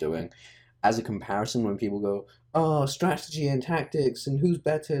used to love doing, as a comparison when people go, oh, strategy and tactics and who's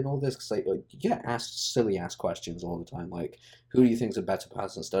better and all this. Cause like you get asked silly ass questions all the time, like who do you think is a better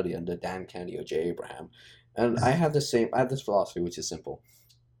person to study under, Dan Kennedy or Jay Abraham? And I have this philosophy which is simple.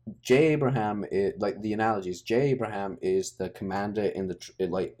 Jay Abraham is like the analogies. Jay Abraham is the commander in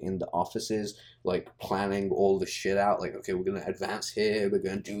the offices, like planning all the shit out. Like, okay, we're gonna advance here, we're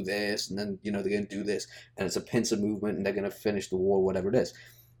gonna do this, and then they're gonna do this, and it's a pincer movement, and they're gonna finish the war, whatever it is.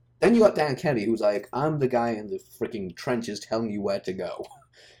 Then you got Dan Kennedy, who's like, I'm the guy in the freaking trenches telling you where to go.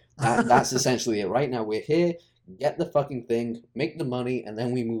 That's essentially it. Right now, we're here, get the fucking thing, make the money, and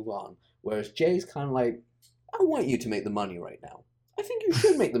then we move on. Whereas Jay's kind of like, I want you to make the money right now. I think you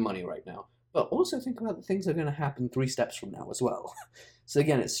should make the money right now. But also think about the things that are going to happen 3 steps from now as well. So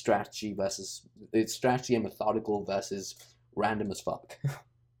again, it's strategy and methodical versus random as fuck.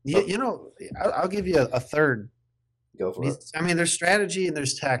 I'll give you a third. Go for it. I mean, there's strategy and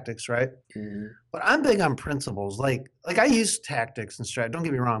there's tactics, right? Mm-hmm. But I'm big on principles. Like I use tactics and strategy. Don't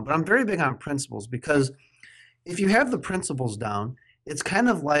get me wrong, but I'm very big on principles because if you have the principles down, it's kind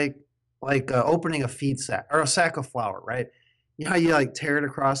of like opening a feed sack or a sack of flour, right? You know how you like tear it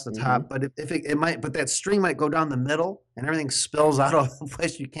across the top, but if it might, but that string might go down the middle and everything spills out of the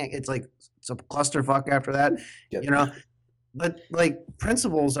place. You can't. It's a clusterfuck after that, Yep. But like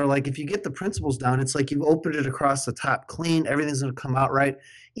principles are like if you get the principles down, it's like you've opened it across the top clean. Everything's going to come out right.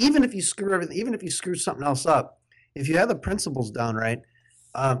 Even if you screw everything, even if you screw something else up, if you have the principles down right,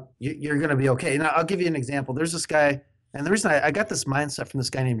 you're going to be okay. Now I'll give you an example. There's this guy, and the reason I got this mindset from this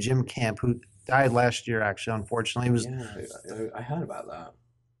guy named Jim Camp, who died last year. Actually, unfortunately, I heard about that.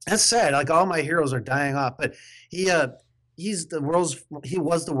 That's sad. Like all my heroes are dying off, but he was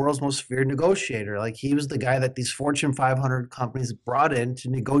the world's most feared negotiator. Like he was the guy that these Fortune 500 companies brought in to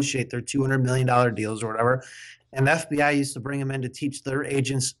negotiate their $200 million deals or whatever. And the FBI used to bring him in to teach their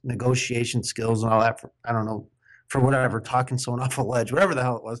agents negotiation skills and all that for, I don't know, for whatever, talking someone off a ledge, whatever the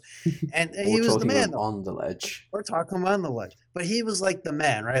hell it was. And he was the man. On the ledge. Or talking him on the ledge. But he was like the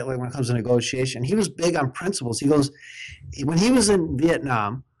man, right? Like when it comes to negotiation. He was big on principles. He goes, when he was in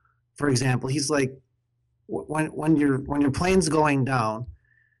Vietnam, for example, he's like, when your plane's going down,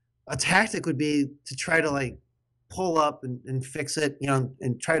 a tactic would be to try to like pull up and fix it,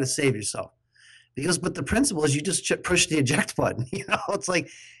 and try to save yourself. He goes, but the principle is you just push the eject button. It's like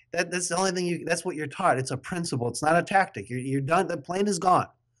that's the only thing that's what you're taught. It's a principle. It's not a tactic. You're done. The plane is gone,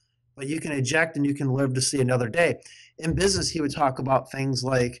 but you can eject and you can live to see another day. In business, he would talk about things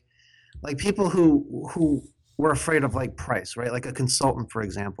like people who were afraid of like price, right? Like a consultant, for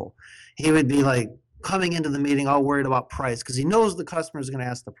example. He would be like coming into the meeting all worried about price because he knows the customer is going to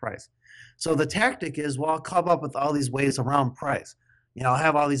ask the price. So the tactic is, well, I'll come up with all these ways around price. I'll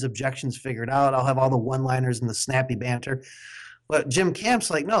have all these objections figured out. I'll have all the one-liners and the snappy banter. But Jim Camp's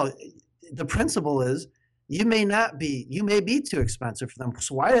like, no, the principle is you may be too expensive for them.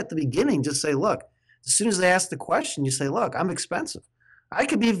 So why at the beginning just say, look, as soon as they ask the question, you say, look, I'm expensive. I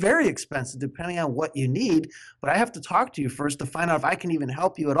could be very expensive depending on what you need, but I have to talk to you first to find out if I can even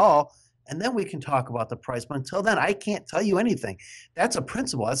help you at all. And then we can talk about the price. But until then, I can't tell you anything. That's a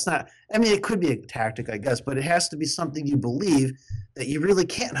principle. That's not, I mean, it could be a tactic, I guess, but it has to be something you believe that you really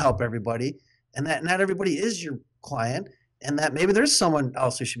can't help everybody and that not everybody is your client and that maybe there's someone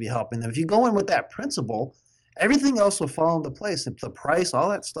else who should be helping them. If you go in with that principle, everything else will fall into place. The price, all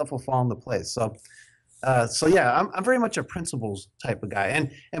that stuff will fall into place. So yeah, I'm very much a principles type of guy.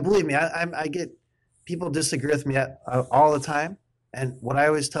 And believe me, I get people disagree with me all the time. And what I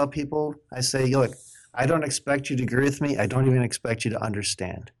always tell people, I say, look, I don't expect you to agree with me. I don't even expect you to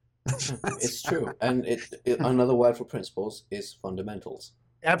understand. It's true. And another word for principles is fundamentals.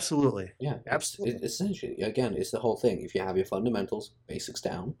 Absolutely. Yeah, absolutely. Essentially, again, it's the whole thing. If you have your fundamentals, basics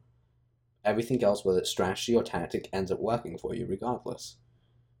down, everything else, whether it's strategy or tactic, ends up working for you regardless.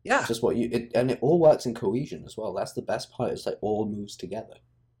 Yeah. It's just and it all works in cohesion as well. That's the best part. It's like all moves together.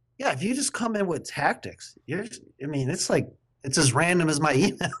 Yeah, if you just come in with tactics, it's like, it's as random as my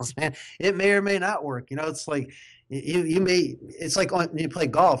emails, man. It may or may not work. It's like it's like when you play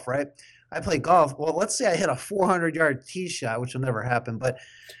golf, right? I play golf. Well, let's say I hit a 400-yard tee shot, which will never happen. But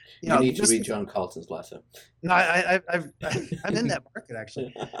you need to read John Carlton's letter. No, I'm in that market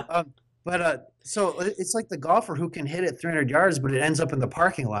actually. So it's like the golfer who can hit it 300 yards, but it ends up in the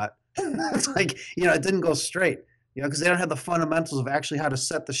parking lot. It's like it didn't go straight. Because they don't have the fundamentals of actually how to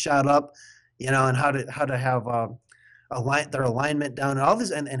set the shot up, and how to have their alignment down and all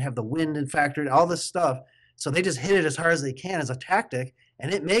this and have the wind factored, all this stuff. So they just hit it as hard as they can as a tactic,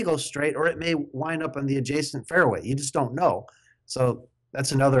 and it may go straight or it may wind up on the adjacent fairway. You just don't know. So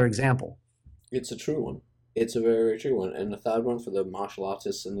that's another example. It's a true one. It's a very, very true one. And the third one for the martial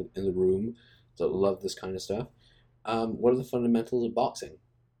artists in the room that love this kind of stuff. What are the fundamentals of boxing?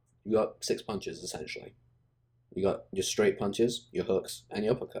 You got 6 punches essentially. You got your straight punches, your hooks, and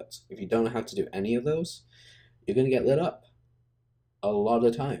your uppercuts. If you don't know how to do any of those, you're going to get lit up a lot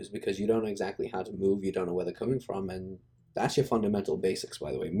of times because you don't know exactly how to move, you don't know where they're coming from, and that's your fundamental basics,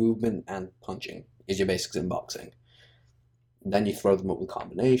 by the way. Movement and punching is your basics in boxing. Then you throw them up with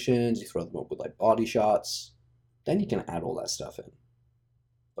combinations, you throw them up with like body shots, then you can add all that stuff in.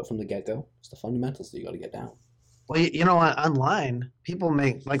 But from the get-go, it's the fundamentals that you got to get down. Well, online, people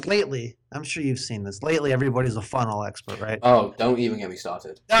make, like lately, I'm sure you've seen this. Lately, everybody's a funnel expert, right? Oh, don't even get me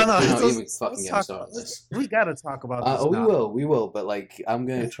started. No, don't even fucking get me started on this. We got to talk about this. We will, but like, I'm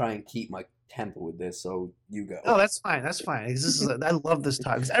going to try and keep my temper with this, so you go. No, that's fine. I love this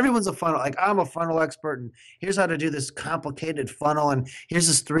topic because everyone's a funnel. Like, I'm a funnel expert, and here's how to do this complicated funnel, and here's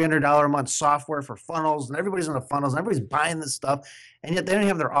this $300 a month software for funnels, and everybody's in the funnels, and everybody's buying this stuff, and yet they don't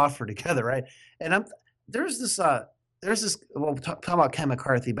have their offer together, right? And there's this well, talking about Ken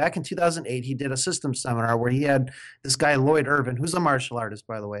McCarthy. Back in 2008, he did a systems seminar where he had this guy, Lloyd Irvin, who's a martial artist,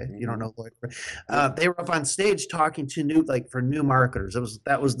 by the way. If you don't know Lloyd Irvin. They were up on stage talking to new marketers.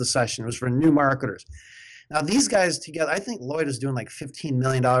 That was the session. It was for new marketers. Now, these guys together, I think Lloyd is doing like $15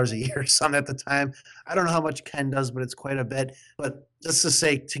 million a year or something at the time. I don't know how much Ken does, but it's quite a bit. But just to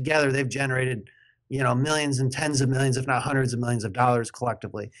say, together, they've generated, millions and tens of millions, if not hundreds of millions of dollars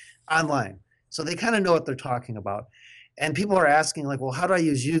collectively online. So they kind of know what they're talking about. And people are asking, like, well, how do I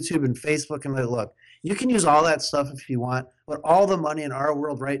use YouTube and Facebook? And look, you can use all that stuff if you want, but all the money in our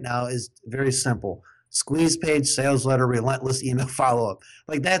world right now is very simple. Squeeze page, sales letter, relentless email follow-up.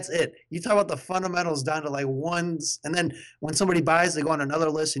 Like, that's it. You talk about the fundamentals down to like ones, and then when somebody buys, they go on another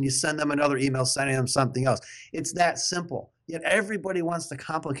list and you send them another email sending them something else. It's that simple. Yet everybody wants to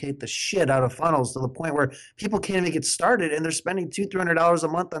complicate the shit out of funnels to the point where people can't even get started and they're spending $200-$300 a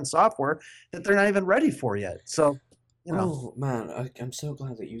month on software that they're not even ready for yet. So, Oh man, I'm so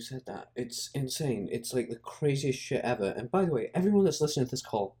glad that you said that. It's insane. It's like the craziest shit ever. And by the way, everyone that's listening to this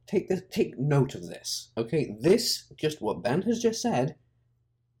call, take note of this. Okay, just what Ben has just said,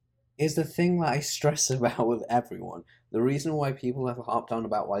 is the thing that I stress about with everyone. The reason why people have harped on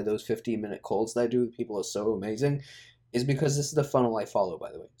about why those 15-minute calls that I do with people are so amazing is because this is the funnel I follow,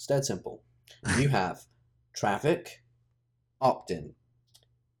 by the way. It's dead simple. You have traffic, opt-in,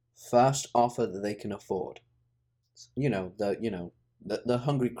 first offer that they can afford. The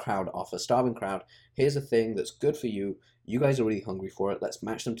hungry crowd offer, starving crowd. Here's a thing that's good for you. You guys are really hungry for it. Let's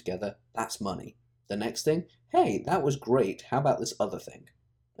match them together. That's money. The next thing, hey, that was great. How about this other thing?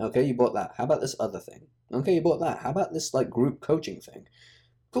 Okay, you bought that. How about this other thing? Okay, you bought that. How about this like group coaching thing?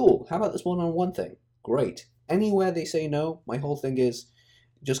 Cool. How about this one-on-one thing? Great. Anywhere they say no, my whole thing is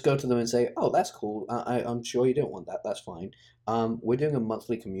just go to them and say, "Oh, that's cool. I'm sure you didn't want that. That's fine. We're doing a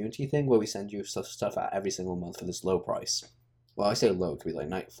monthly community thing where we send you stuff out every single month for this low price. Well, I say low, it could be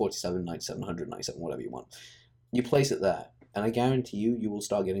like 47, 97, 197, whatever you want. You place it there, and I guarantee you will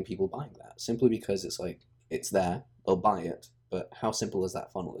start getting people buying that simply because it's like it's there. They'll buy it. But how simple is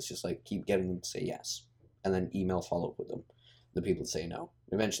that funnel? It's just like keep getting them to say yes, and then email follow up with them. The people that say no.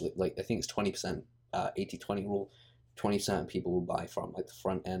 Eventually, like I think it's 20%, 80-20 rule. 20% of people will buy from like the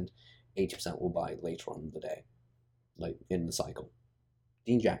front end, 80% will buy later on in the day, like in the cycle.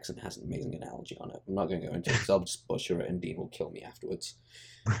 Dean Jackson has an amazing analogy on it. I'm not going to go into it because I'll just butcher it and Dean will kill me afterwards.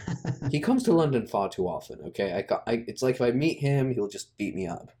 He comes to London far too often, okay? It's like if I meet him, he'll just beat me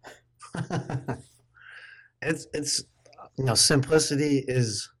up. It's simplicity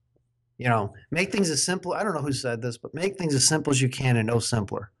is, make things as simple. I don't know who said this, but make things as simple as you can and no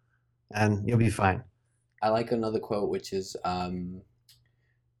simpler, and you'll be fine. I like another quote, which is,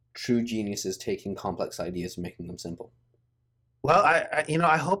 true genius is taking complex ideas and making them simple. Well,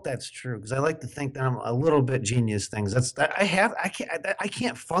 I hope that's true because I like to think that I'm a little bit genius things. I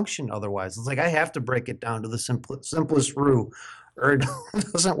can't function otherwise. It's like I have to break it down to the simplest rule, or it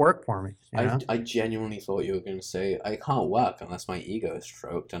doesn't work for me. I genuinely thought you were going to say, I can't work unless my ego is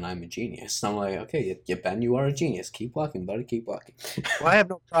stroked and I'm a genius. And I'm like, okay, Ben, you are a genius. Keep working, buddy, keep working. Well, I have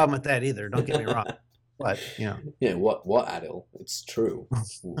no problem with that either. Don't get me wrong. But, Yeah, what, Adil? It's true.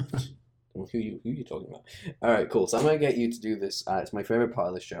 Who you talking about? All right, cool. So I'm going to get you to do this. It's my favorite part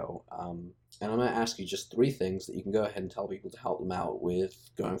of the show. And I'm going to ask you just 3 things that you can go ahead and tell people to help them out with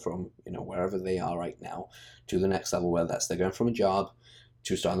going from, wherever they are right now to the next level, whether that's they're going from a job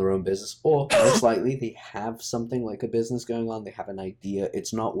to starting their own business, or most likely they have something like a business going on. They have an idea.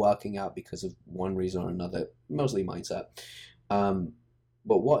 It's not working out because of one reason or another, mostly mindset.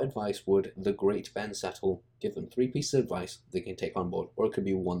 But what advice would the great Ben Settle give them? 3 pieces of advice they can take on board, or it could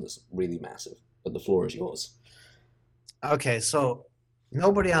be one that's really massive. But the floor is yours. Okay, so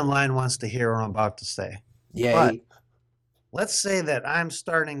nobody online wants to hear what I'm about to say. Yay. But let's say that I'm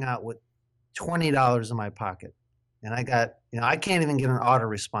starting out with $20 in my pocket, and I got, I can't even get an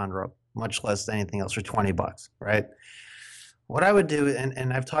autoresponder up, much less anything else for $20, right? What I would do,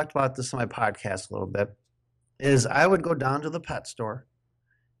 and I've talked about this in my podcast a little bit, is I would go down to the pet store,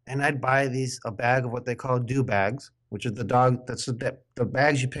 and I'd buy a bag of what they call do bags, which is the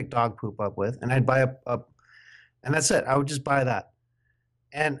bags you pick dog poop up with, and I'd buy and that's it. I would just buy that.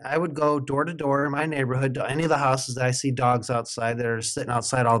 And I would go door to door in my neighborhood to any of the houses that I see dogs outside that are sitting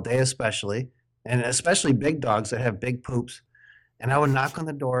outside all day, and especially big dogs that have big poops. And I would knock on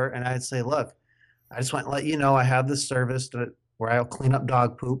the door and I'd say, look, I just want to let you know I have this service where I'll clean up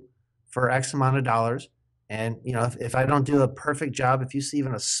dog poop for X amount of dollars. And, if I don't do a perfect job, if you see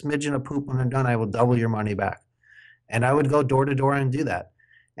even a smidgen of poop when I'm done, I will double your money back. And I would go door to door and do that.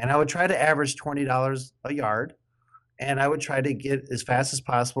 And I would try to average $20 a yard. And I would try to get as fast as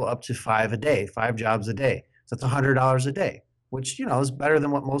possible up to 5 jobs a day. So that's $100 a day, which, is better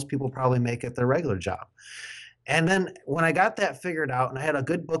than what most people probably make at their regular job. And then when I got that figured out and I had a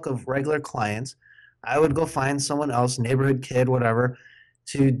good book of regular clients, I would go find someone else, neighborhood kid, whatever,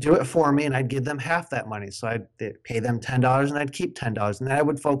 to do it for me, and I'd give them half that money. So I'd pay them $10 and I'd keep $10. And then I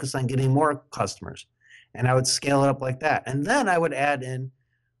would focus on getting more customers. And I would scale it up like that. And then I would add in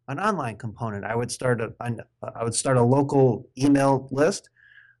an online component. I would start a local email list.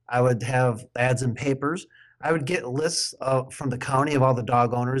 I would have ads in papers. I would get lists from the county of all the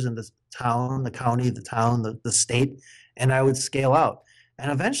dog owners in the town, the county, the town, the state, and I would scale out.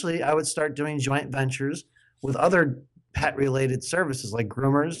 And eventually I would start doing joint ventures with other pet-related services like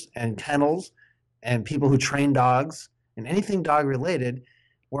groomers and kennels and people who train dogs and anything dog-related,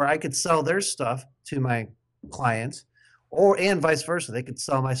 where I could sell their stuff to my clients, and vice versa. They could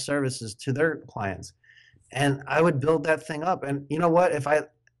sell my services to their clients. And I would build that thing up. And you know what? If I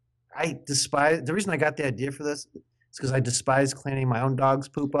despise, the reason I got the idea for this is because I despise cleaning my own dog's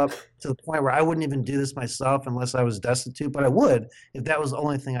poop up to the point where I wouldn't even do this myself unless I was destitute, but I would if that was the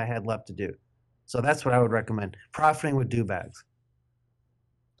only thing I had left to do. So that's what I would recommend. Profiting with do bags.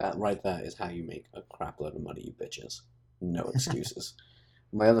 That right there is how you make a crap load of money, you bitches. No excuses.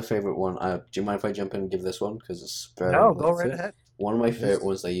 My other favorite one, do you mind if I jump in and give this one? Because it's very No, go right ahead. One of my favorite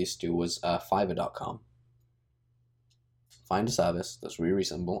ones I used to was Fiverr.com. Find a service that's really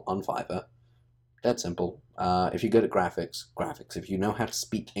simple on Fiverr. Dead simple. If you're good at graphics, graphics. If you know how to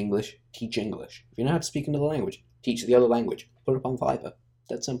speak English, teach English. If you know how to speak another language, teach the other language. Put it up on Fiverr.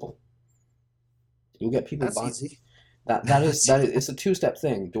 Dead simple. You'll get people That's buying. easy. That is it's a two-step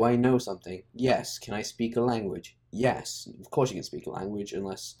thing. Do I know something? Yes. Can I speak a language? Yes. Of course you can speak a language,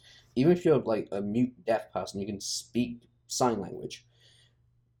 unless even if you're like a mute deaf person, you can speak sign language.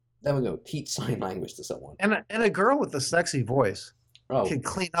 There we go. Teach sign language to someone. And a girl with a sexy voice Oh, could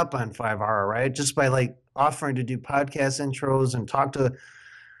clean up on 5R, right? Just by like offering to do podcast intros and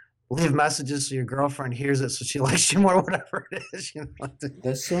leave messages so your girlfriend hears it so she likes you more, whatever it is.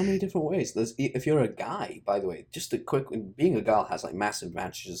 there's so many different ways. If you're a guy, by the way, just a quick, being a girl has like massive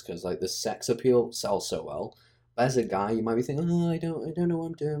advantages because like the sex appeal sells so well. But as a guy, you might be thinking, oh, I don't know what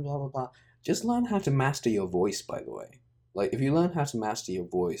I'm doing, blah blah blah. Just learn how to master your voice. By the way, like if you learn how to master your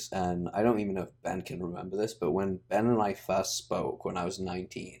voice, and I don't even know if Ben can remember this, but when Ben and I first spoke when I was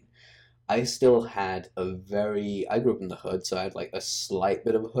 19. I still had I grew up in the hood, so I had like a slight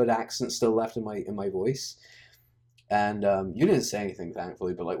bit of a hood accent still left in my voice. And you didn't say anything,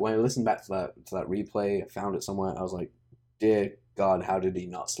 thankfully, but like when I listened back to that replay, I found it somewhere. I was like, "Dear God, how did he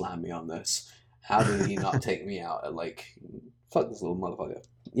not slam me on this? How did he not take me out? At like, fuck this little motherfucker."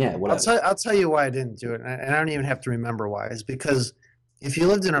 Yeah, whatever. I'll tell you why I didn't do it, and I don't even have to remember why. It's because if you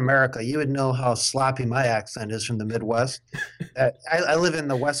lived in America, you would know how sloppy my accent is from the Midwest. I live in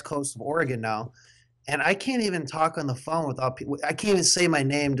the West Coast of Oregon now, and I can't even talk on the phone without people. I can't even say my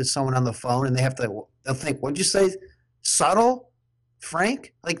name to someone on the phone, and they'll think, "What'd you say? Subtle,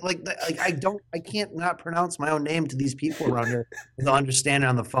 Frank?" I can't not pronounce my own name to these people around here. They'll understand it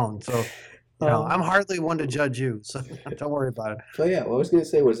on the phone. So, I'm hardly one to judge you, so don't worry about it. So yeah, what I was gonna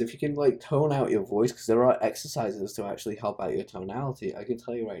say was if you can like tone out your voice, because there are exercises to actually help out your tonality. I can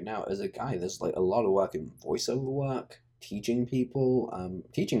tell you right now, as a guy, there's like a lot of work in voiceover work, teaching people.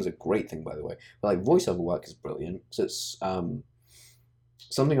 Teaching is a great thing, by the way, but like voiceover work is brilliant. So it's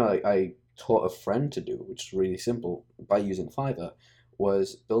something I taught a friend to do, which is really simple by using Fiverr,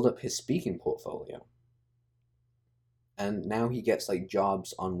 was build up his speaking portfolio. And now he gets like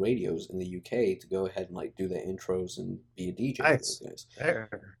jobs on radios in the UK to go ahead and like do their intros and be a DJ for Nice. those guys.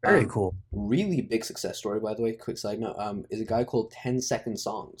 Very Um, cool. Really big success story, by the way. Quick side note: is a guy called 10 Second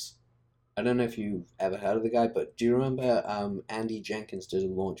Songs. I don't know if you've ever heard of the guy, but do you remember Andy Jenkins did a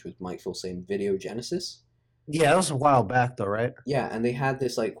launch with Mike Filsaime, Video Genesis? Yeah, that was a while back though, right? Yeah, and they had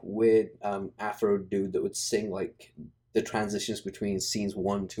this like weird Afro dude that would sing like the transitions between scenes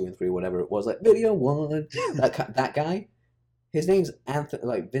 1, 2, and 3, whatever it was, like video one. That guy. His name's Anthony,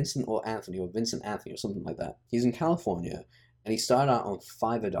 like Vincent or Anthony or Vincent Anthony or something like that. He's in California, and he started out on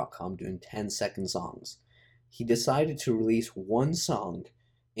Fiverr.com doing 10 second songs. He decided to release one song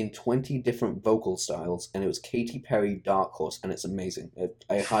in 20 different vocal styles, and it was Katy Perry Dark Horse, and it's amazing.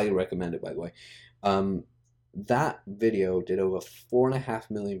 I highly recommend it, by the way. Um, that video did over 4.5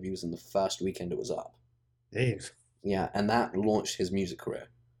 million views in the first weekend it was up. Jeez. Yeah, and that launched his music career.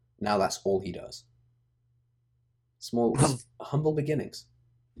 Now that's all he does. Small, humble beginnings.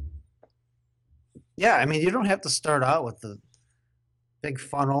 Yeah, I mean, you don't have to start out with the big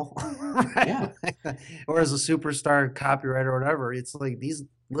funnel, Yeah. right? Or as a superstar copywriter or whatever. It's like these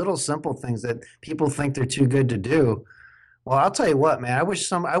little simple things that people think they're too good to do. Well, I'll tell you what, man. I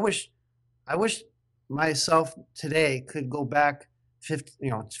wish myself today could go back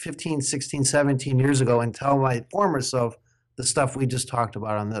 15, 16, 17 years ago and tell my former self the stuff we just talked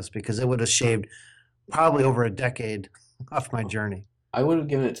about on this because it would have shaved probably over a decade off my journey. I would have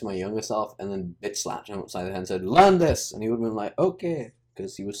given it to my younger self and then bitch slapped him upside the head and said, "Learn this," and he would have been like, "Okay,"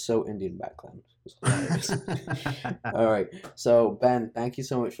 because he was so Indian back then. It was hilarious. All right, so Ben, thank you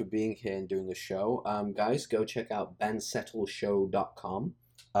so much for being here and doing the show. Guys, go check out bensettleshow.com.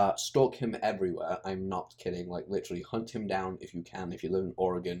 Stalk him everywhere. I'm not kidding. Like literally, hunt him down if you can. If you live in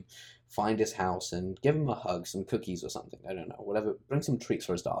Oregon, find his house and give him a hug, some cookies or something. I don't know, whatever. Bring some treats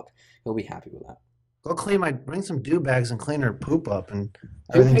for his dog. He'll be happy with that. Go bring some dew bags and clean her poop up, and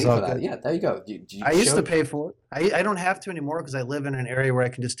You everything's pay all for that. good. Yeah, there you go. You I used to showed. pay for it. I don't have to anymore because I live in an area where I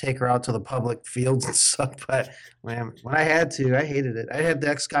can just take her out to the public fields and stuff. But man, when I had to, I hated it. I had the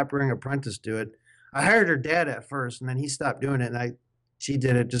ex-copywriting apprentice do it. I hired her dad at first, and then he stopped doing it, and she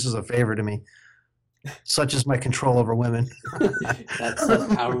did it just as a favor to me. Such is my control over women. That's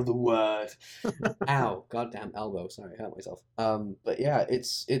the power of the word. Ow, goddamn elbow. Sorry, I hurt myself. But yeah,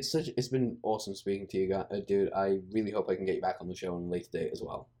 it's been awesome speaking to you, dude. I really hope I can get you back on the show on a later date as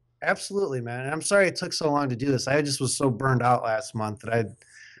well. Absolutely, man. And I'm sorry it took so long to do this. I just was so burned out last month that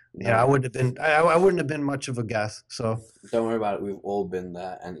Yeah, I wouldn't have been. I wouldn't have been much of a guess. So Don't worry about it. We've all been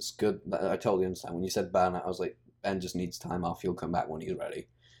there, and it's good. I totally understand. When you said burnout, I was like, Ben just needs time off. He'll come back when he's ready.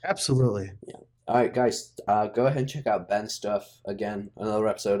 absolutely. Yeah. All right, guys. Go ahead and check out Ben's stuff. Again, another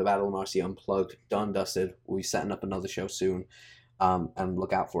episode of Adel Marcy Unplugged. Done, dusted. We'll be setting up another show soon. And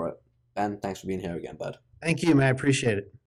look out for it. Ben, thanks for being here again, bud. Thank you, man. I appreciate it.